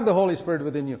you have the Holy Spirit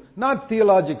within you? Not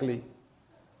theologically,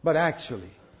 but actually.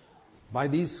 By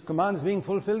these commands being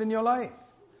fulfilled in your life.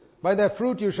 By their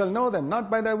fruit you shall know them,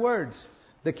 not by their words.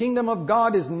 The kingdom of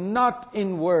God is not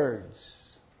in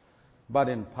words, but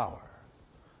in power.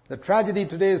 The tragedy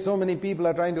today is so many people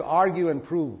are trying to argue and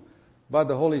prove about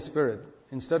the Holy Spirit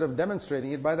instead of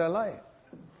demonstrating it by their life.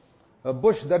 A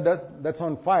bush that's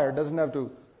on fire doesn't have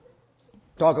to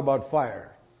talk about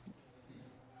fire.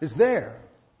 It's there.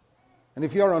 And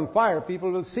if you're on fire,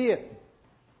 people will see it.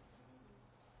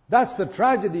 That's the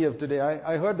tragedy of today.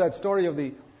 I heard that story of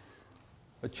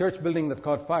a church building that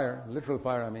caught fire, literal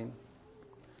fire I mean.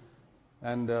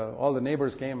 And all the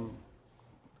neighbors came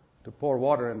to pour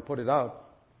water and put it out.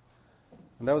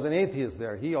 And there was an atheist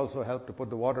there. He also helped to put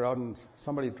the water out, and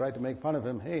somebody tried to make fun of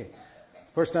him. Hey,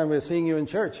 first time we're seeing you in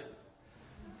church.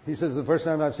 He says, the first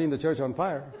time I've seen the church on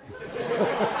fire.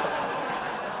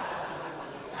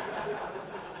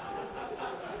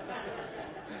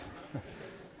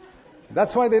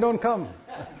 That's why they don't come.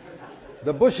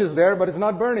 The bush is there, but it's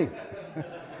not burning.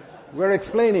 We're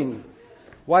explaining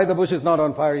why the bush is not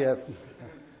on fire yet.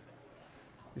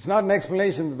 It's not an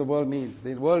explanation that the world needs.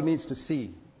 The world needs to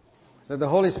see that the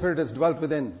Holy Spirit has dwelt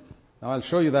within. Now I'll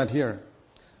show you that here.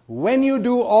 When you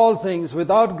do all things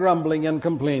without grumbling and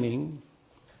complaining,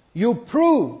 you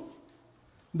prove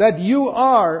that you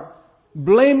are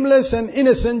blameless and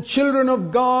innocent children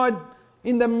of God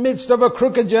in the midst of a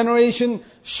crooked generation,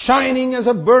 shining as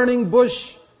a burning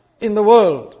bush in the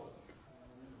world.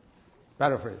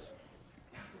 Paraphrase.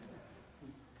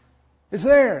 It's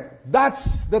there. That's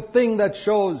the thing that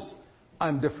shows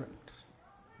I'm different.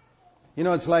 You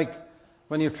know, it's like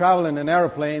when you travel in an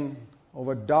airplane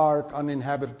over dark,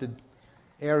 uninhabited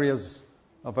areas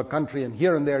of a country, and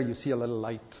here and there you see a little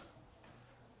light.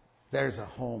 There's a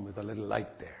home with a little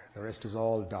light there. The rest is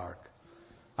all dark.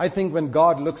 I think when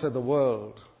God looks at the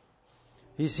world,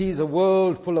 He sees a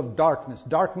world full of darkness.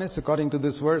 Darkness, according to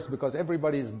this verse, because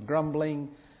everybody is grumbling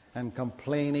and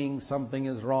complaining. Something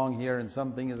is wrong here and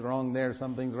something is wrong there.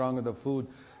 Something's wrong with the food.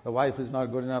 The wife is not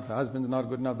good enough. The husband's not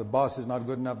good enough. The boss is not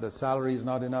good enough. The salary is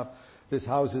not enough. This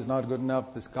house is not good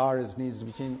enough. This car needs to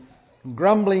be changed.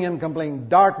 Grumbling and complaining.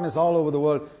 Darkness all over the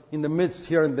world. In the midst,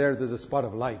 here and there's a spot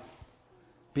of light.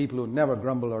 People who never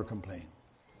grumble or complain.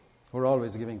 Who are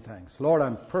always giving thanks. Lord,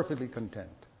 I'm perfectly content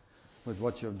with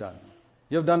what you've done.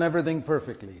 You've done everything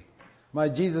perfectly. My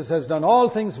Jesus has done all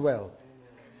things well.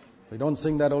 We don't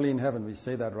sing that only in heaven. We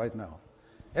say that right now.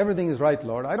 Everything is right,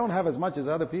 Lord. I don't have as much as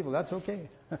other people. That's okay.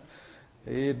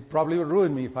 It probably would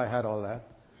ruin me if I had all that.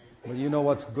 But you know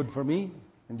what's good for me,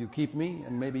 and you keep me,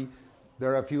 and maybe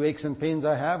there are a few aches and pains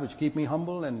I have which keep me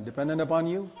humble and dependent upon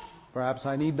you. Perhaps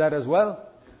I need that as well.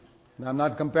 I'm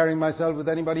not comparing myself with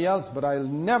anybody else, but I'll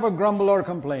never grumble or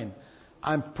complain.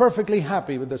 I'm perfectly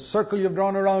happy with the circle you've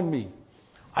drawn around me.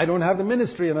 I don't have the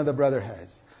ministry another brother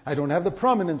has. I don't have the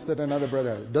prominence that another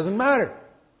brother has. It doesn't matter.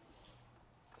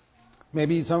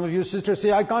 Maybe some of you sisters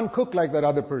say, I can't cook like that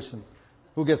other person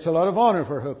who gets a lot of honor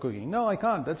for her cooking. No, I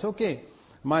can't. That's okay.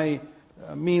 My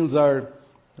meals are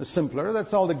simpler.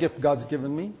 That's all the gift God's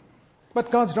given me.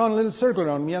 But God's drawn a little circle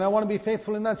around me, and I want to be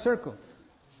faithful in that circle.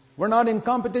 We're not in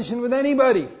competition with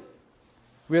anybody.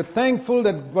 We're thankful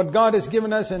that what God has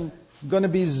given us, and going to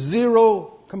be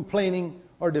zero complaining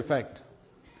or defect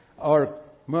or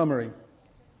murmuring.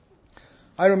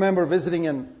 I remember visiting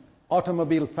an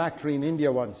automobile factory in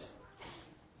India once.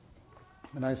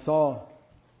 And I saw,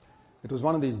 it was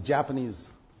one of these Japanese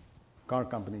car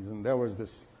companies, and there was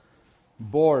this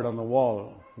board on the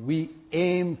wall. We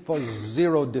aim for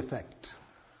zero defect.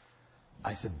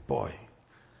 I said, boy,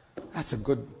 that's a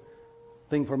good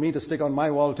thing for me to stick on my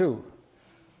wall too.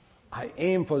 I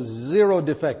aim for zero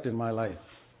defect in my life.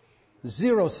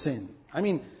 Zero sin. I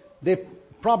mean, they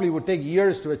probably would take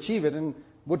years to achieve it and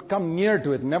would come near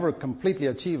to it, never completely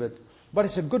achieve it. But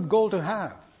it's a good goal to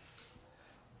have.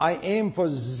 I aim for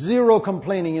zero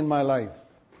complaining in my life.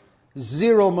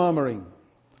 Zero murmuring.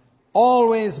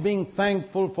 Always being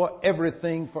thankful for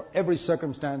everything, for every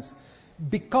circumstance.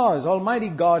 Because Almighty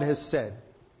God has said,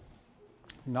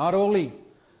 not only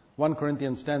 1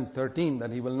 Corinthians 10:13, that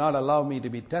He will not allow me to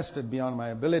be tested beyond my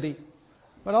ability,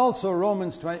 but also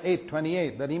Romans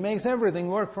 8:28, that He makes everything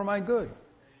work for my good.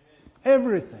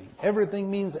 Everything. Everything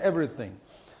means everything.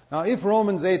 Now, if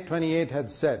Romans 8:28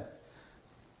 had said,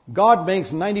 God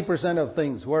makes 90% of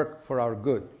things work for our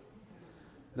good,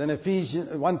 then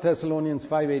 1 Thessalonians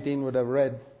 5:18 would have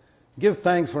read, give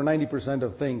thanks for 90%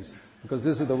 of things, because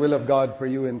this is the will of God for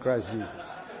you in Christ Jesus.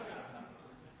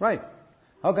 Right.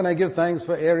 How can I give thanks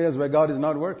for areas where God is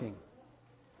not working?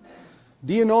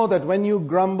 Do you know that when you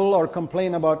grumble or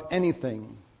complain about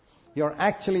anything, you're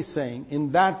actually saying,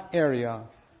 in that area,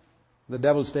 the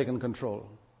devil's taken control.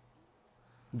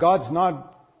 God's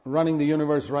not running the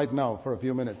universe right now for a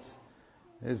few minutes.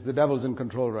 It's the devil's in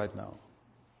control right now.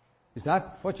 Is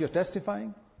that what you're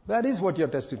testifying? That is what you're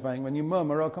testifying when you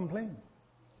murmur or complain.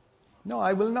 No,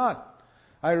 I will not.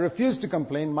 I refuse to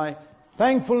complain. My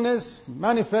thankfulness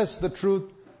manifests the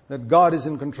truth that God is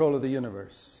in control of the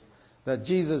universe. That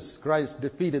Jesus Christ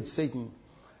defeated Satan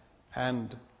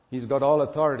and He's got all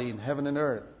authority in heaven and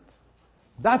earth.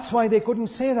 That's why they couldn't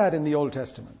say that in the Old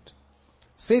Testament.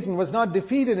 Satan was not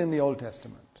defeated in the Old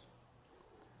Testament.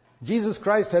 Jesus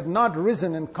Christ had not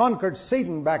risen and conquered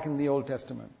Satan back in the Old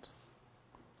Testament.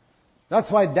 That's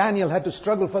why Daniel had to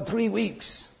struggle for 3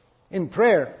 weeks in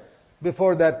prayer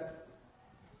before that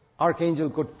archangel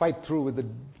could fight through with the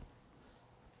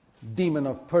demon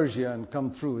of Persia and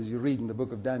come through, as you read in the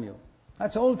book of Daniel.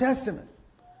 That's Old Testament.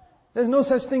 There's no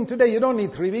such thing today. You don't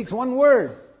need 3 weeks, 1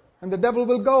 word, and the devil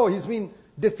will go. He's been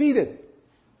defeated.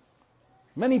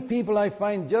 Many people, I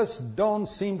find, just don't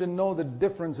seem to know the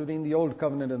difference between the Old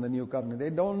Covenant and the New Covenant. They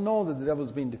don't know that the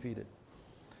devil's been defeated.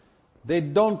 They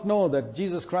don't know that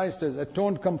Jesus Christ has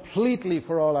atoned completely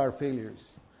for all our failures.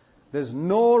 There's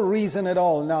no reason at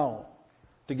all now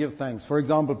to give thanks. For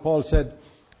example, Paul said,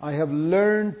 I have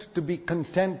learned to be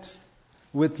content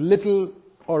with little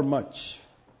or much.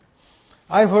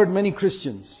 I've heard many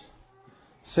Christians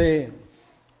say,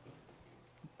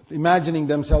 imagining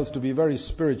themselves to be very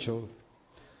spiritual,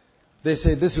 they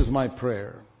say, this is my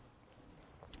prayer.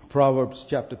 Proverbs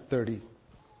chapter 30,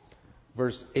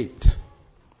 verse 8.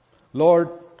 Lord,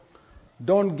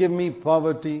 don't give me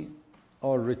poverty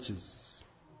or riches.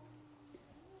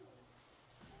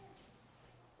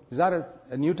 Is that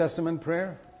a New Testament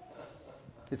prayer?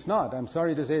 It's not. I'm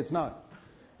sorry to say it's not.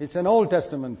 It's an Old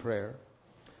Testament prayer.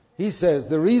 He says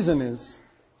the reason is,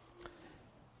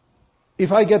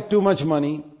 if I get too much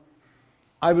money,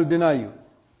 I will deny you.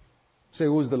 Say,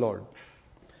 who's the Lord?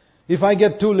 If I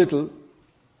get too little,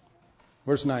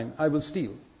 verse 9, I will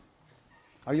steal.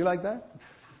 Are you like that?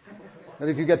 That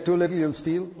if you get too little, you'll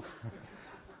steal?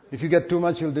 If you get too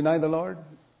much, you'll deny the Lord?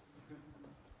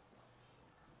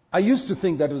 I used to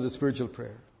think that was a spiritual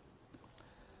prayer.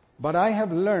 But I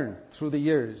have learned through the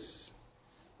years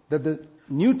that the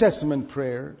New Testament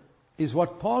prayer is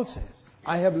what Paul says.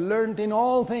 I have learned in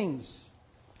all things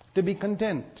to be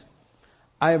content.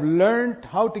 I have learned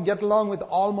how to get along with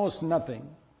almost nothing.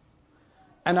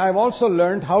 And I've also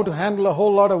learned how to handle a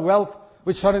whole lot of wealth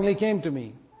which suddenly came to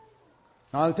me.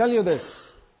 Now I'll tell you this.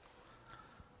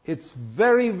 It's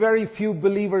very, very few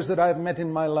believers that I've met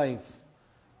in my life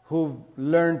who've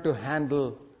learned to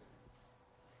handle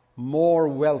more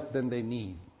wealth than they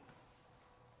need.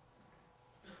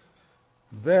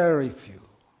 Very few.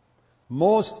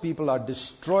 Most people are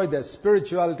destroyed. Their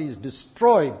spirituality is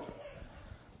destroyed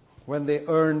when they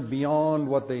earn beyond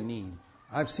what they need.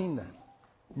 I've seen that.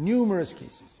 Numerous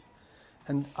cases.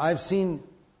 And I've seen,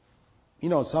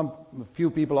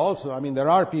 few people also. I mean, there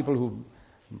are people who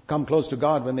come close to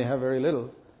God when they have very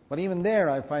little. But even there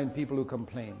I find people who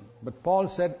complain. But Paul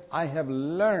said, I have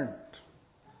learned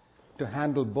to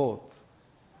handle both.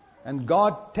 And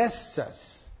God tests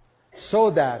us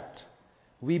so that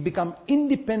we become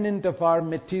independent of our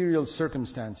material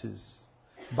circumstances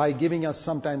by giving us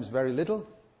sometimes very little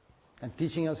and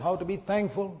teaching us how to be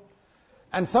thankful,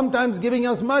 and sometimes giving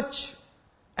us much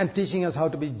and teaching us how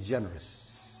to be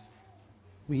generous.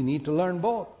 We need to learn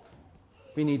both.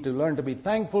 We need to learn to be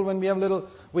thankful when we have little.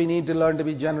 We need to learn to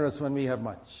be generous when we have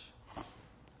much.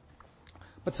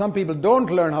 But some people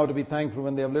don't learn how to be thankful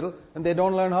when they have little, and they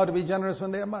don't learn how to be generous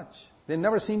when they have much. They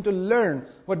never seem to learn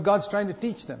what God's trying to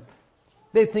teach them.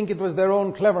 They think it was their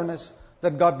own cleverness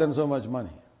that got them so much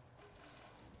money.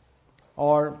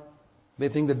 Or they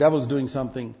think the devil's doing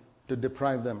something to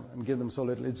deprive them and give them so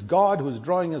little. It's God who's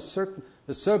drawing a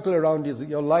circle around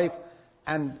your life,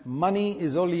 and money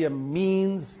is only a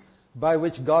means by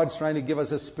which God's trying to give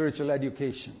us a spiritual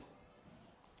education.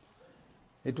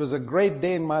 It was a great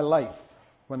day in my life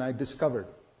when I discovered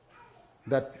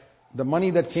that the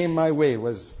money that came my way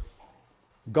was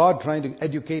God trying to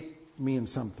educate me in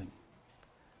something.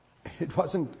 It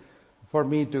wasn't for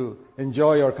me to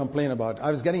enjoy or complain about.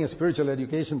 I was getting a spiritual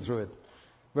education through it.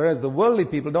 Whereas the worldly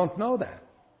people don't know that.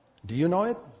 Do you know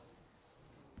it?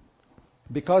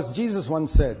 Because Jesus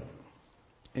once said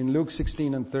in Luke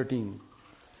 16 and 13,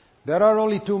 there are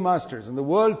only two masters, and the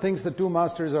world thinks the two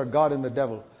masters are God and the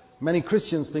devil. Many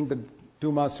Christians think the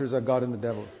two masters are God and the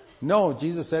devil. No,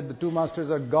 Jesus said the two masters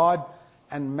are God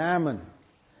and Mammon.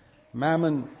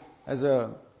 Mammon as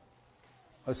a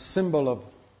symbol of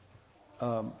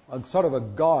a sort of a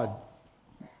god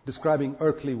describing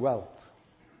earthly wealth.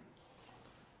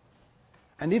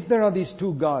 And if there are these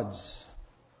two gods,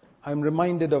 I'm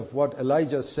reminded of what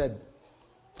Elijah said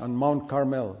on Mount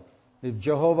Carmel. If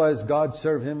Jehovah is God,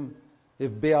 serve him.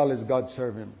 If Baal is God,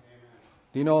 serve him.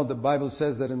 Do you know the Bible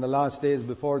says that in the last days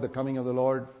before the coming of the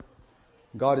Lord,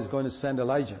 God is going to send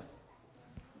Elijah.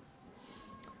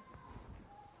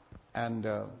 And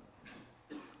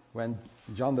when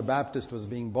John the Baptist was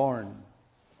being born,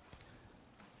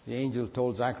 the angel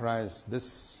told Zacharias,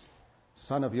 this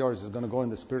son of yours is going to go in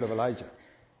the spirit of Elijah.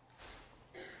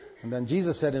 And then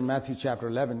Jesus said in Matthew chapter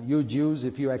 11, you Jews,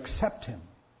 if you accept him,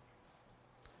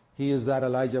 he is that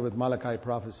Elijah with Malachi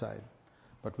prophesied.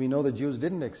 But we know the Jews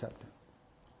didn't accept him.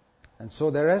 And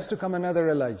so there has to come another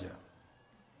Elijah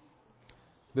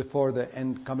before the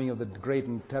coming of the great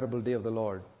and terrible day of the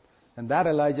Lord. And that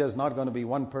Elijah is not going to be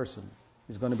one person.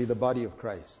 It's going to be the body of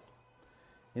Christ.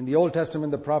 In the Old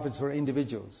Testament, the prophets were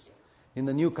individuals. In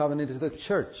the New Covenant, it is the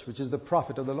church, which is the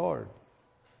prophet of the Lord.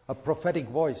 A prophetic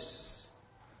voice.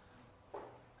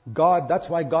 That's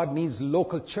why God needs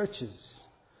local churches.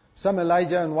 Some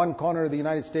Elijah in one corner of the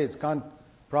United States can't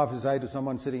prophesy to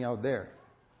someone sitting out there.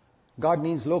 God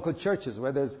needs local churches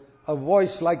where there's a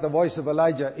voice like the voice of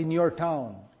Elijah in your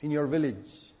town, in your village.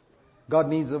 God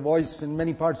needs a voice in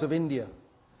many parts of India.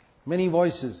 Many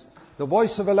voices. The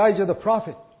voice of Elijah the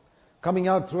prophet coming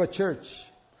out through a church.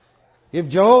 If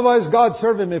Jehovah is God,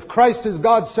 serve Him. If Christ is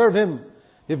God, serve Him.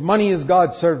 If money is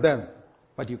God, serve them.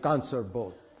 But you can't serve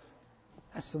both.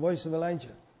 That's the voice of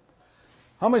Elijah.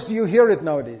 How much do you hear it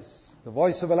nowadays? The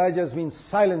voice of Elijah has been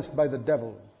silenced by the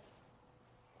devil.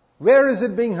 Where is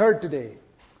it being heard today?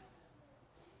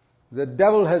 The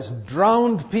devil has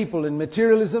drowned people in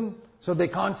materialism, so they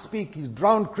can't speak. He's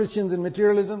drowned Christians in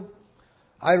materialism.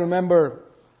 I remember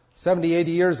 70,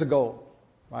 80 years ago,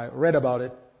 I read about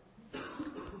it,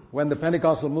 when the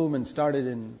Pentecostal movement started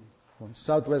in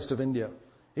southwest of India.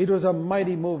 It was a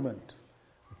mighty movement.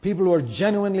 People who were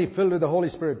genuinely filled with the Holy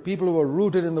Spirit, people who were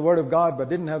rooted in the Word of God but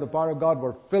didn't have the power of God,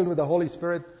 were filled with the Holy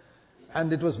Spirit.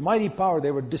 And it was mighty power.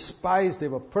 They were despised, they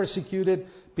were persecuted.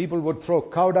 People would throw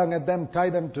cow dung at them, tie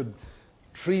them to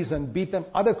trees and beat them.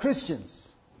 Other Christians.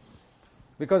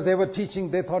 Because they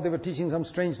thought they were teaching some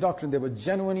strange doctrine. They were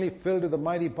genuinely filled with the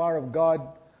mighty power of God.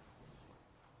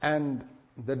 And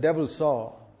the devil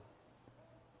saw,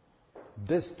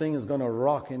 this thing is going to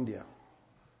rock India.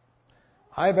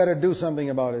 I better do something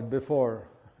about it before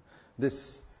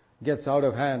this gets out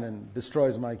of hand and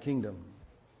destroys my kingdom.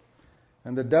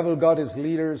 And the devil got his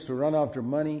leaders to run after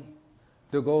money,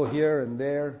 to go here and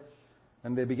there,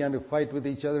 and they began to fight with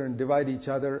each other and divide each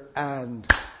other, and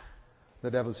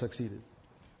the devil succeeded.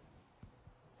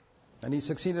 And he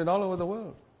succeeded all over the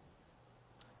world.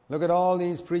 Look at all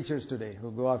these preachers today who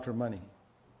go after money.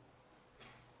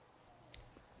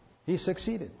 He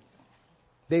succeeded.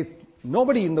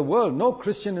 Nobody in the world, no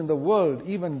Christian in the world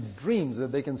even dreams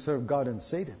that they can serve God and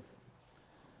Satan.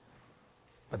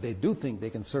 But they do think they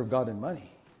can serve God and money.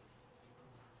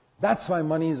 That's why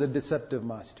money is a deceptive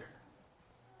master.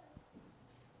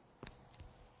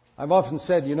 I've often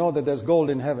said, that there's gold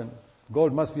in heaven.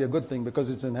 Gold must be a good thing because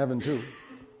it's in heaven too.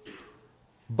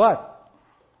 But,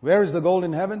 where is the gold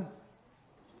in heaven?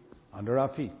 Under our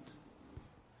feet.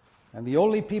 And the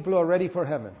only people who are ready for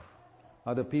heaven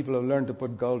are the people who learn to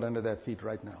put gold under their feet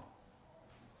right now.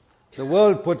 The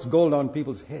world puts gold on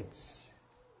people's heads.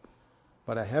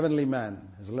 But a heavenly man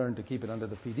has learned to keep it under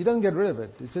the feet. He doesn't get rid of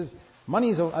it. It says,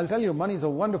 I'll tell you, money is a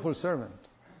wonderful servant.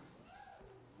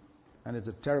 And it's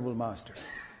a terrible master.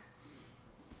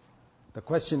 The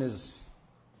question is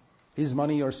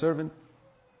money your servant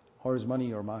or is money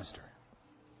your master?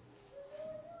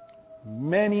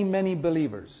 Many, many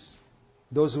believers,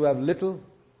 those who have little,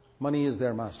 money is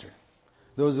their master.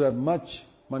 Those who have much,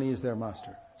 money is their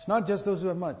master. It's not just those who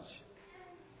have much.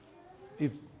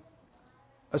 If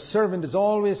a servant is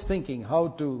always thinking how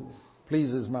to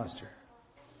please his master,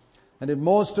 and if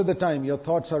most of the time your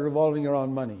thoughts are revolving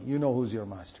around money, you know who's your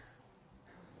master.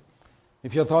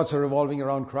 If your thoughts are revolving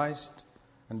around Christ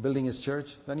and building His church,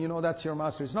 then you know that's your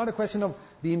master. It's not a question of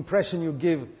the impression you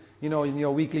give, in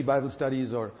your weekly Bible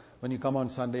studies or when you come on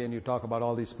Sunday and you talk about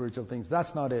all these spiritual things.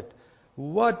 That's not it.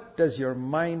 What does your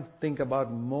mind think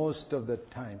about most of the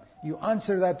time? You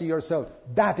answer that to yourself.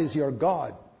 That is your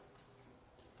God.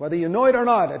 Whether you know it or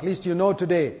not, at least you know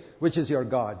today which is your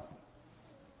God.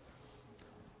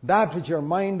 That which your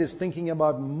mind is thinking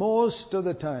about most of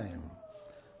the time,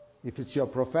 if it's your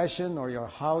profession or your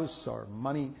house or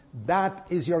money, that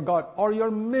is your God. Or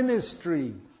your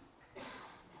ministry.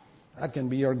 That can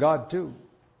be your God too.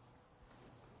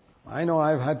 I know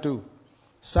I've had to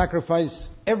sacrifice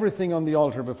everything on the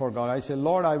altar before God. I say,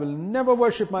 Lord, I will never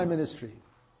worship my ministry.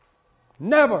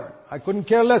 Never. I couldn't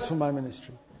care less for my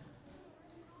ministry.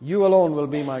 You alone will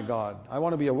be my God. I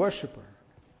want to be a worshiper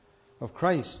of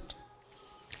Christ.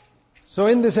 So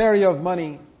in this area of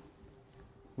money,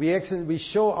 we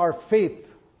show our faith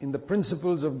in the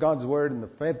principles of God's Word and the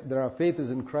faith that our faith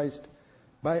is in Christ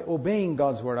by obeying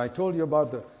God's Word. I told you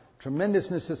about the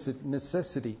tremendous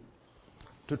necessity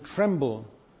to tremble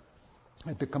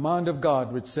at the command of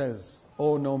God which says,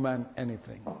 owe no man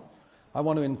anything. I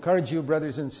want to encourage you,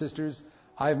 brothers and sisters.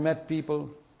 I've met people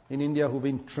in India who've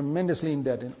been tremendously in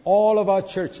debt. In all of our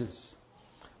churches,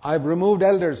 I've removed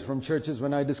elders from churches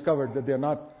when I discovered that they're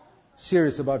not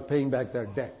serious about paying back their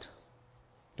debt.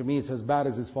 To me, it's as bad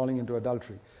as falling into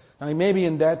adultery. Now he may be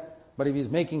in debt, but if he's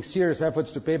making serious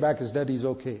efforts to pay back his debt, he's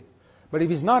okay. But if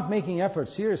he's not making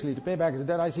efforts seriously to pay back his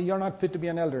debt, I say, you're not fit to be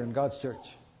an elder in God's church.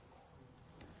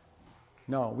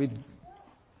 No, we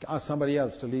ask somebody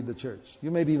else to lead the church.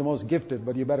 You may be the most gifted,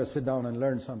 but you better sit down and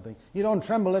learn something. You don't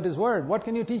tremble at his word. What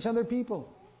can you teach other people?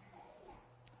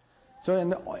 So,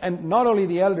 and not only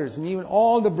the elders, and even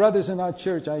all the brothers in our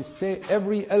church, I say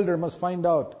every elder must find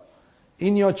out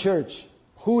in your church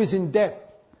who is in debt.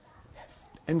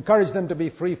 Encourage them to be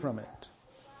free from it.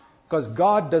 Because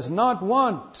God does not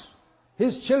want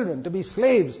His children to be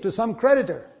slaves to some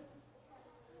creditor.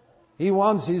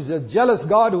 He's a jealous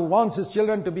God who wants His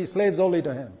children to be slaves only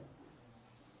to Him.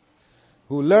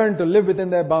 Who learn to live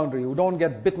within their boundary, who don't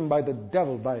get bitten by the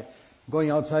devil by going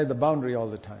outside the boundary all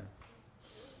the time.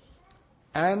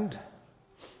 And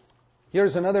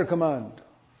here's another command.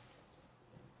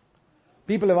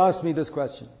 People have asked me this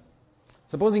question.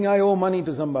 Supposing I owe money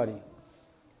to somebody.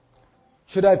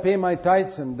 Should I pay my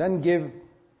tithes and then give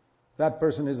that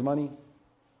person his money?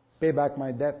 Pay back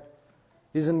my debt?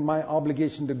 Isn't my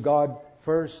obligation to God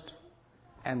first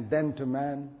and then to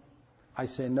man? I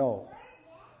say no.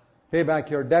 Pay back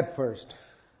your debt first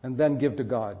and then give to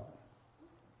God.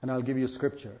 And I'll give you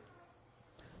scripture.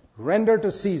 Render to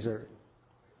Caesar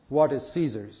what is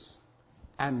Caesar's,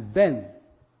 and then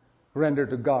render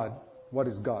to God what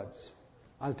is God's.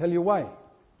 I'll tell you why.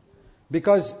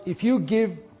 Because if you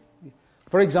give,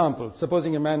 for example,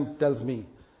 supposing a man tells me,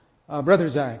 Brother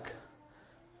Zach,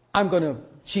 I'm going to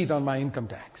cheat on my income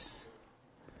tax.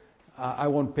 I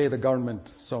won't pay the government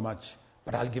so much,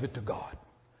 but I'll give it to God.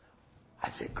 I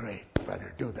say, great,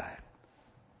 brother, do that.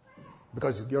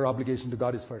 Because your obligation to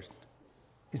God is first.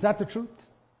 Is that the truth?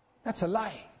 That's a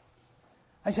lie.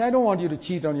 I say, I don't want you to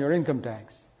cheat on your income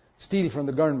tax, steal from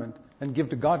the government, and give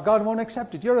to God. God won't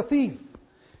accept it. You're a thief.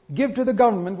 Give to the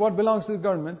government what belongs to the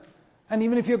government, and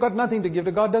even if you've got nothing to give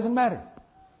to God, doesn't matter.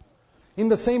 In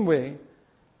the same way,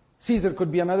 Caesar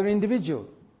could be another individual.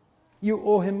 You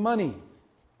owe him money.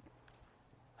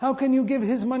 How can you give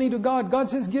his money to God?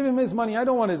 God says, give him his money. I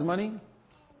don't want his money.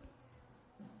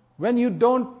 When you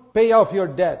don't pay off your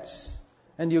debts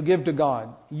and you give to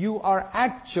God, you are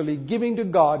actually giving to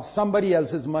God somebody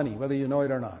else's money, whether you know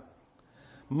it or not.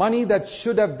 Money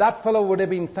that fellow would have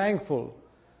been thankful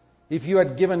if you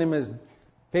had given him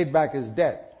paid back his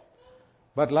debt.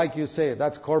 But like you say,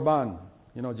 that's Korban.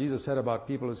 You know, Jesus said about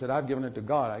people who said, I've given it to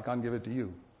God, I can't give it to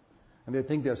you. And they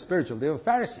think they're spiritual. They were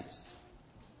Pharisees.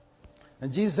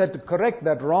 And Jesus had to correct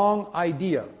that wrong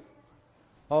idea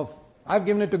of, I've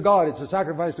given it to God, it's a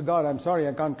sacrifice to God, I'm sorry,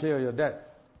 I can't clear your debt.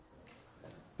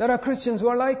 There are Christians who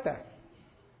are like that.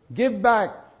 Give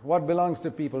back what belongs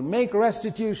to people. Make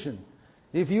restitution.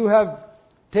 If you have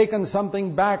taken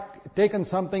something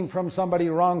from somebody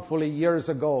wrongfully years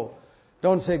ago,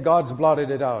 don't say God's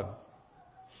blotted it out.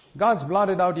 God's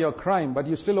blotted out your crime, but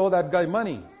you still owe that guy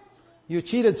money. You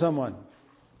cheated someone.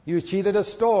 You cheated a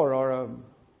store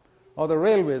or the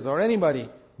railways or anybody.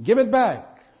 Give it back.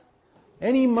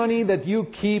 Any money that you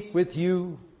keep with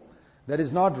you that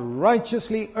is not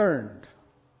righteously earned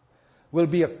will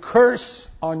be a curse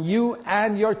on you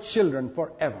and your children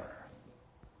forever.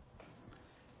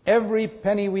 Every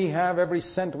penny we have, every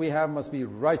cent we have must be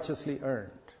righteously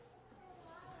earned.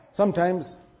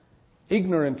 Sometimes,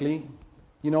 ignorantly,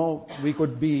 we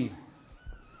could be,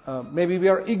 maybe we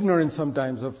are ignorant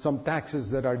sometimes of some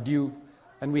taxes that are due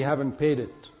and we haven't paid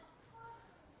it.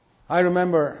 I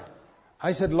remember,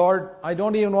 I said, Lord, I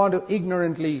don't even want to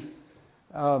ignorantly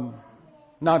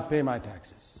not pay my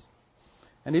taxes.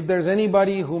 And if there's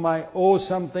anybody whom I owe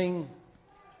something,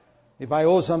 if I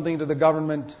owe something to the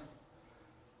government,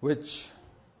 which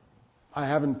I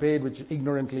haven't paid, which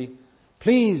ignorantly,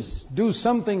 please do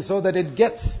something so that it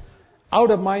gets out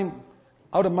of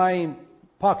my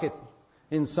pocket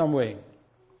in some way.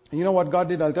 And you know what God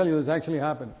did? I'll tell you, this actually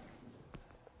happened.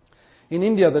 In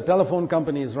India, the telephone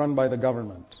company is run by the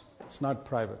government. It's not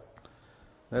private.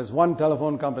 There's one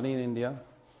telephone company in India,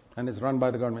 and it's run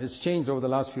by the government. It's changed over the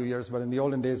last few years, but in the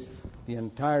olden days, the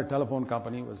entire telephone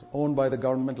company was owned by the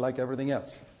government like everything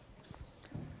else.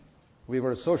 We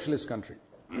were a socialist country.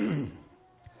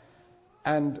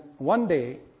 And one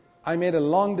day, I made a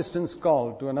long-distance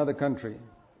call to another country.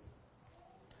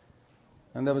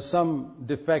 And there was some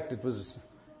defect. It was,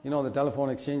 the telephone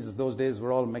exchanges those days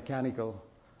were all mechanical,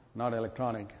 not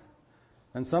electronic.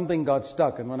 And something got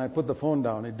stuck, and when I put the phone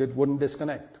down, it wouldn't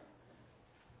disconnect.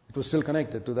 It was still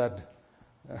connected to that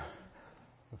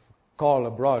call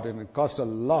abroad, and it cost a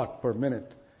lot per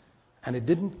minute. And it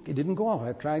didn't go off.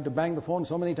 I tried to bang the phone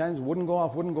so many times, wouldn't go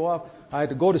off. I had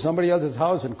to go to somebody else's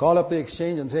house and call up the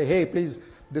exchange and say, hey, please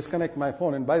disconnect my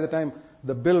phone. And by the time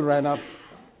the bill ran up,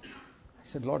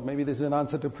 said, Lord, maybe this is an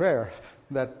answer to prayer,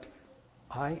 that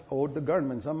I owed the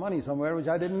government some money somewhere which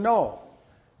I didn't know.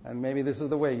 And maybe this is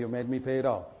the way you made me pay it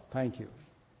off. Thank you.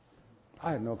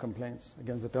 I had no complaints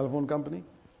against the telephone company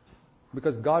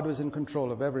because God was in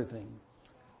control of everything.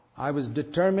 I was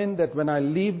determined that when I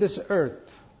leave this earth,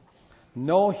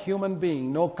 no human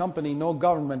being, no company, no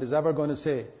government is ever going to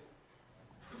say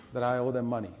that I owe them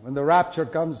money. When the rapture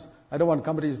comes, I don't want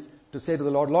companies to say to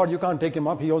the Lord, Lord, you can't take him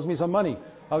up. He owes me some money.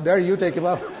 How dare you take him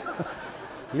up?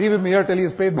 Leave him here till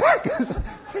he's paid back.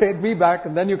 Paid me back,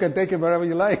 and then you can take him wherever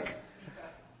you like.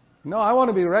 No, I want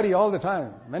to be ready all the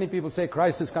time. Many people say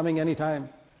Christ is coming anytime.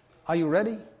 Are you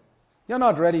ready? You're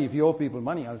not ready if you owe people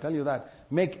money, I'll tell you that.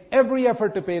 Make every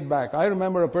effort to pay it back. I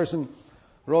remember a person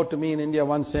wrote to me in India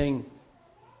once saying,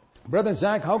 Brother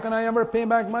Zach, how can I ever pay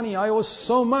back money? I owe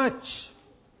so much.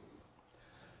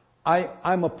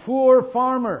 I'm a poor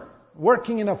farmer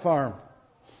working in a farm.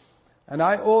 And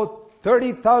I owe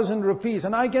 30,000 rupees.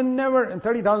 And I can never, and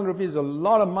 30,000 rupees is a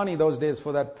lot of money those days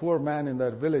for that poor man in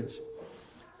that village.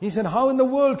 He said, how in the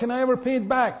world can I ever pay it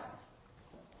back?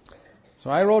 So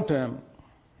I wrote to him.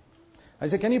 I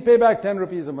said, can you pay back 10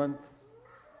 rupees a month?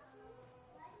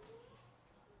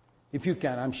 If you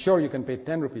can, I'm sure you can pay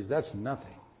 10 rupees. That's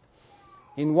nothing.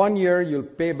 In 1 year, you'll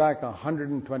pay back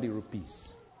 120 rupees.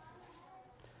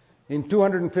 In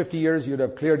 250 years, you'd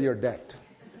have cleared your debt.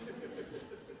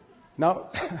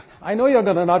 Now, I know you're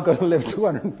not going to live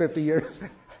 250 years.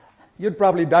 You'd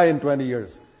probably die in 20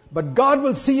 years. But God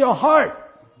will see your heart.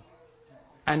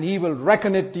 And He will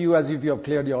reckon it to you as if you have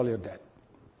cleared all your debt.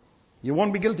 You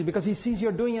won't be guilty because He sees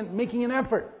you're doing it, making an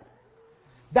effort.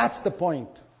 That's the point.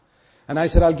 And I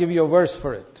said, I'll give you a verse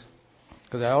for it.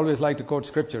 Because I always like to quote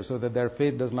scripture so that their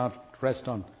faith does not rest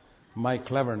on my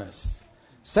cleverness.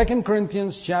 2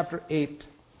 Corinthians chapter 8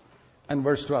 and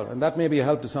verse 12. And that may be a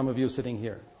help to some of you sitting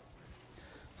here.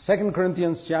 2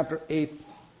 Corinthians chapter 8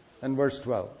 and verse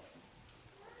 12.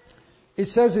 It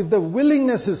says, if the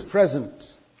willingness is present,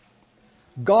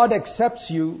 God accepts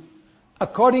you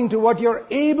according to what you're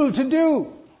able to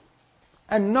do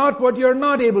and not what you're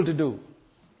not able to do.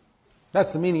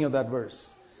 That's the meaning of that verse.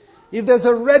 If there's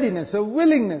a readiness, a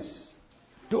willingness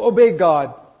to obey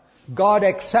God, God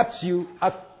accepts you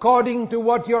according to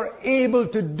what you're able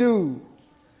to do,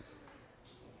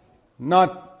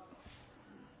 not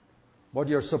what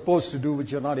you're supposed to do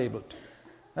which you're not able to.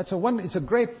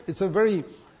 It's a very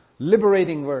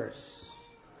liberating verse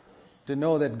to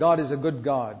know that God is a good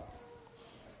God.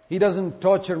 He doesn't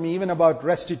torture me even about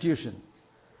restitution.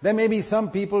 There may be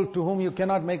some people to whom you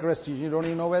cannot make restitution. You don't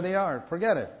even know where they are.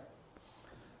 Forget it.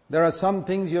 There are some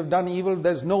things you have done evil.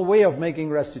 There's no way of making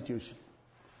restitution.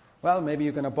 Well, maybe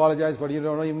you can apologize, but you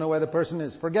don't even know where the person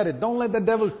is. Forget it. Don't let the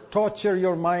devil torture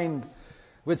your mind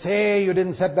with, hey, you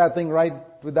didn't set that thing right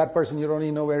with that person. You don't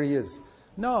even know where he is.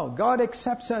 No, God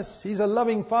accepts us. He's a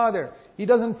loving Father. He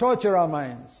doesn't torture our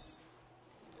minds.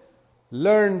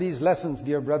 Learn these lessons,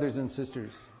 dear brothers and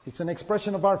sisters. It's an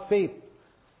expression of our faith.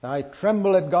 I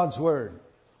tremble at God's word.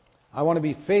 I want to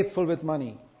be faithful with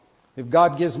money. If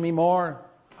God gives me more,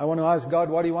 I want to ask God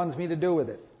what He wants me to do with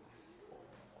it.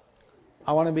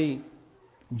 I want to be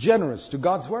generous to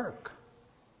God's work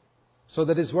so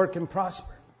that His work can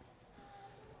prosper.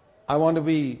 I want to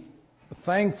be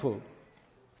thankful.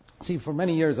 See, for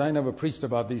many years I never preached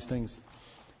about these things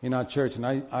in our church, and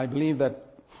I believe that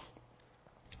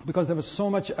because there was so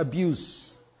much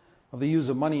abuse of the use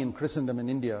of money in Christendom in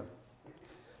India,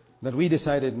 that we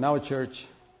decided in our church,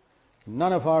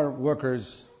 none of our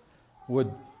workers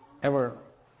would ever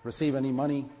receive any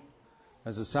money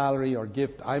as a salary or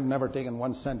gift. I've never taken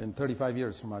 1 cent in 35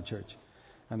 years from our church.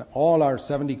 And all our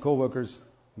 70 co-workers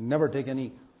never take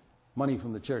any money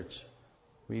from the church.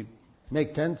 We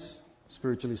make tents,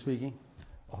 spiritually speaking,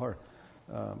 or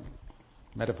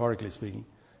metaphorically speaking,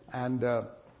 and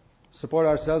support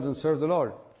ourselves and serve the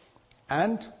Lord.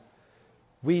 And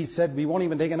we said we won't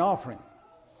even take an offering.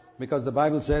 Because the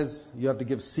Bible says you have to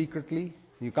give secretly.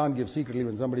 You can't give secretly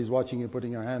when somebody's watching you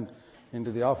putting your hand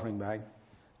into the offering bag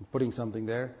and putting something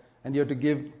there. And you have to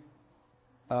give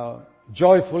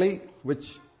joyfully, which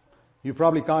you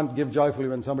probably can't give joyfully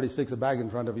when somebody sticks a bag in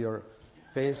front of your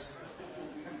face.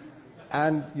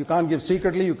 And you can't give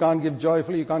secretly, you can't give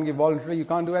joyfully, you can't give voluntarily, you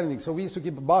can't do anything. So we used to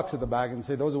keep a box at the back and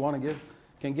say those who want to give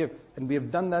can give. And we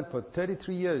have done that for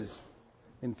 33 years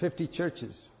in 50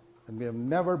 churches. And we have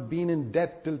never been in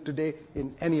debt till today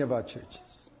in any of our churches.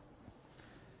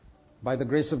 By the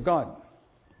grace of God.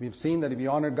 We've seen that if you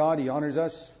honor God, He honors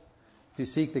us. If you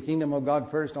seek the kingdom of God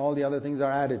first, all the other things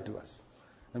are added to us.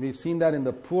 And we've seen that in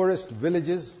the poorest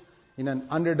villages in an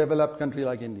underdeveloped country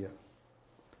like India.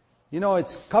 You know,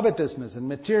 it's covetousness and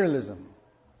materialism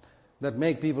that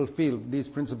make people feel these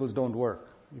principles don't work.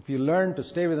 If you learn to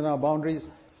stay within our boundaries,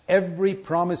 every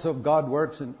promise of God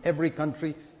works in every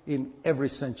country, in every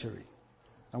century.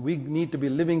 And we need to be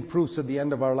living proofs at the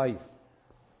end of our life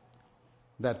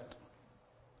that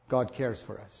God cares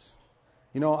for us.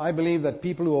 I believe that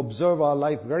people who observe our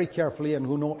life very carefully and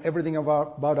who know everything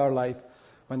about our life,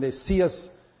 when they see us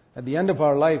at the end of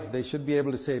our life, they should be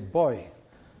able to say, boy,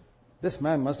 this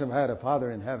man must have had a father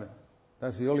in heaven.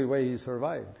 That's the only way he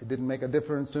survived. It didn't make a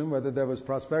difference to him whether there was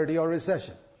prosperity or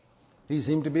recession. He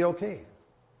seemed to be okay.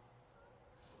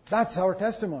 That's our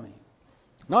testimony.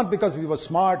 Not because we were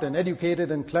smart and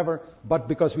educated and clever, but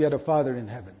because we had a father in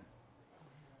heaven.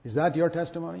 Is that your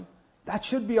testimony? That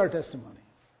should be our testimony.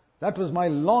 That was my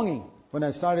longing when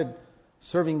I started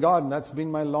serving God, and that's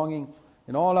been my longing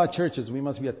in all our churches. We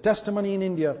must be a testimony in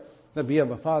India that we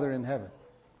have a Father in heaven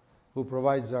who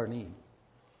provides our need.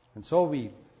 And so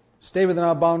we stay within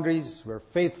our boundaries, we're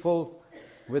faithful,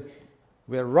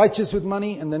 we're righteous with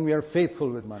money, and then we are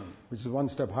faithful with money, which is one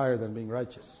step higher than being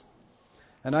righteous.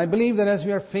 And I believe that as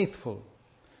we are faithful,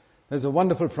 there's a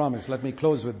wonderful promise. Let me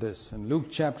close with this. In Luke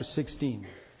chapter 16.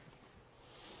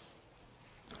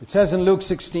 It says in Luke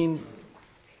 16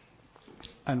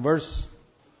 and verse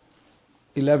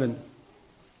 11,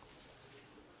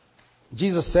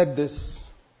 Jesus said this,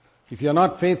 if you are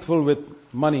not faithful with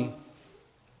money,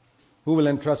 who will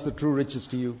entrust the true riches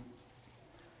to you?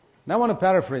 Now I want to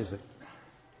paraphrase it.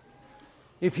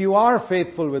 If you are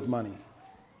faithful with money,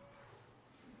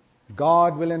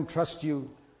 God will entrust you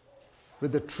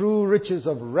with the true riches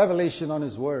of revelation on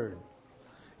His Word.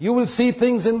 You will see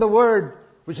things in the Word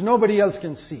which nobody else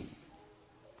can see,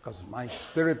 because my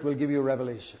Spirit will give you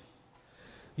revelation.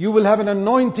 You will have an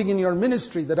anointing in your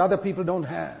ministry that other people don't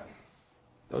have.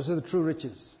 Those are the true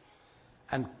riches.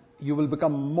 And you will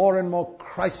become more and more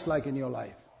Christ-like in your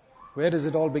life. Where does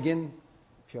it all begin?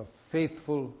 If you're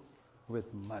faithful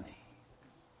with money.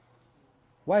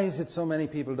 Why is it so many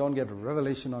people don't get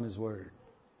revelation on His Word?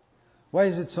 Why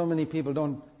is it so many people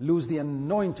don't lose the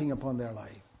anointing upon their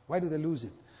life? Why do they lose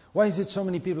it? Why is it so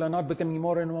many people are not becoming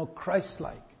more and more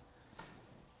Christ-like?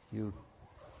 You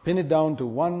pin it down to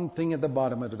one thing at the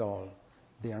bottom of it all.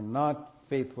 They are not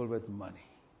faithful with money.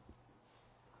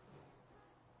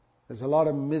 There's a lot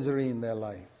of misery in their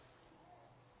life.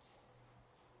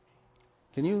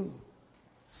 Can you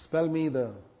spell me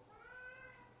the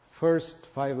first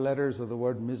 5 letters of the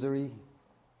word misery?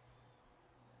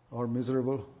 Or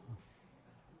miserable?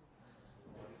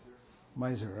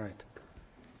 Miser, right.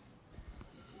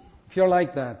 If you're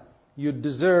like that, you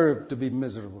deserve to be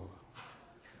miserable.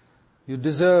 You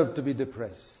deserve to be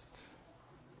depressed.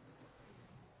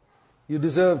 You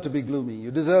deserve to be gloomy.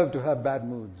 You deserve to have bad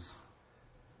moods.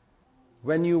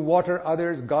 When you water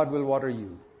others, God will water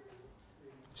you.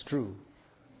 It's true.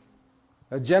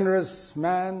 A generous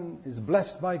man is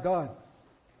blessed by God.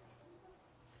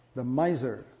 The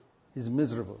miser is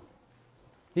miserable.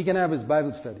 He can have his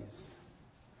Bible studies.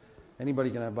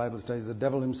 Anybody can have Bible studies. The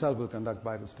devil himself will conduct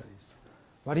Bible studies.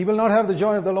 But he will not have the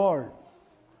joy of the Lord.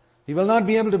 He will not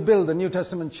be able to build the New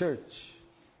Testament church.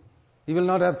 He will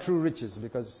not have true riches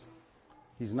because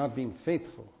he's not being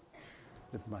faithful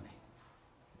with money.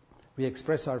 We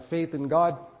express our faith in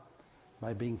God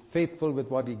by being faithful with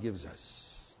what He gives us.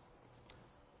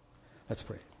 Let's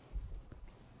pray.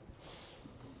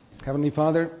 Heavenly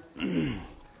Father,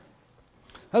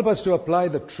 help us to apply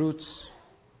the truths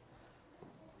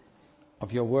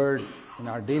of Your Word in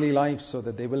our daily life so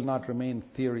that they will not remain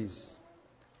theories.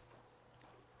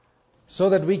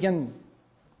 So that we can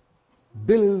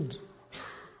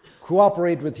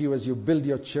cooperate with You as You build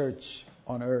Your church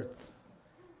on earth.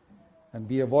 And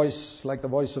be a voice like the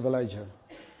voice of Elijah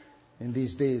in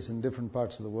these days in different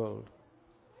parts of the world.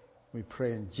 We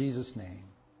pray in Jesus' name.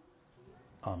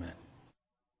 Amen.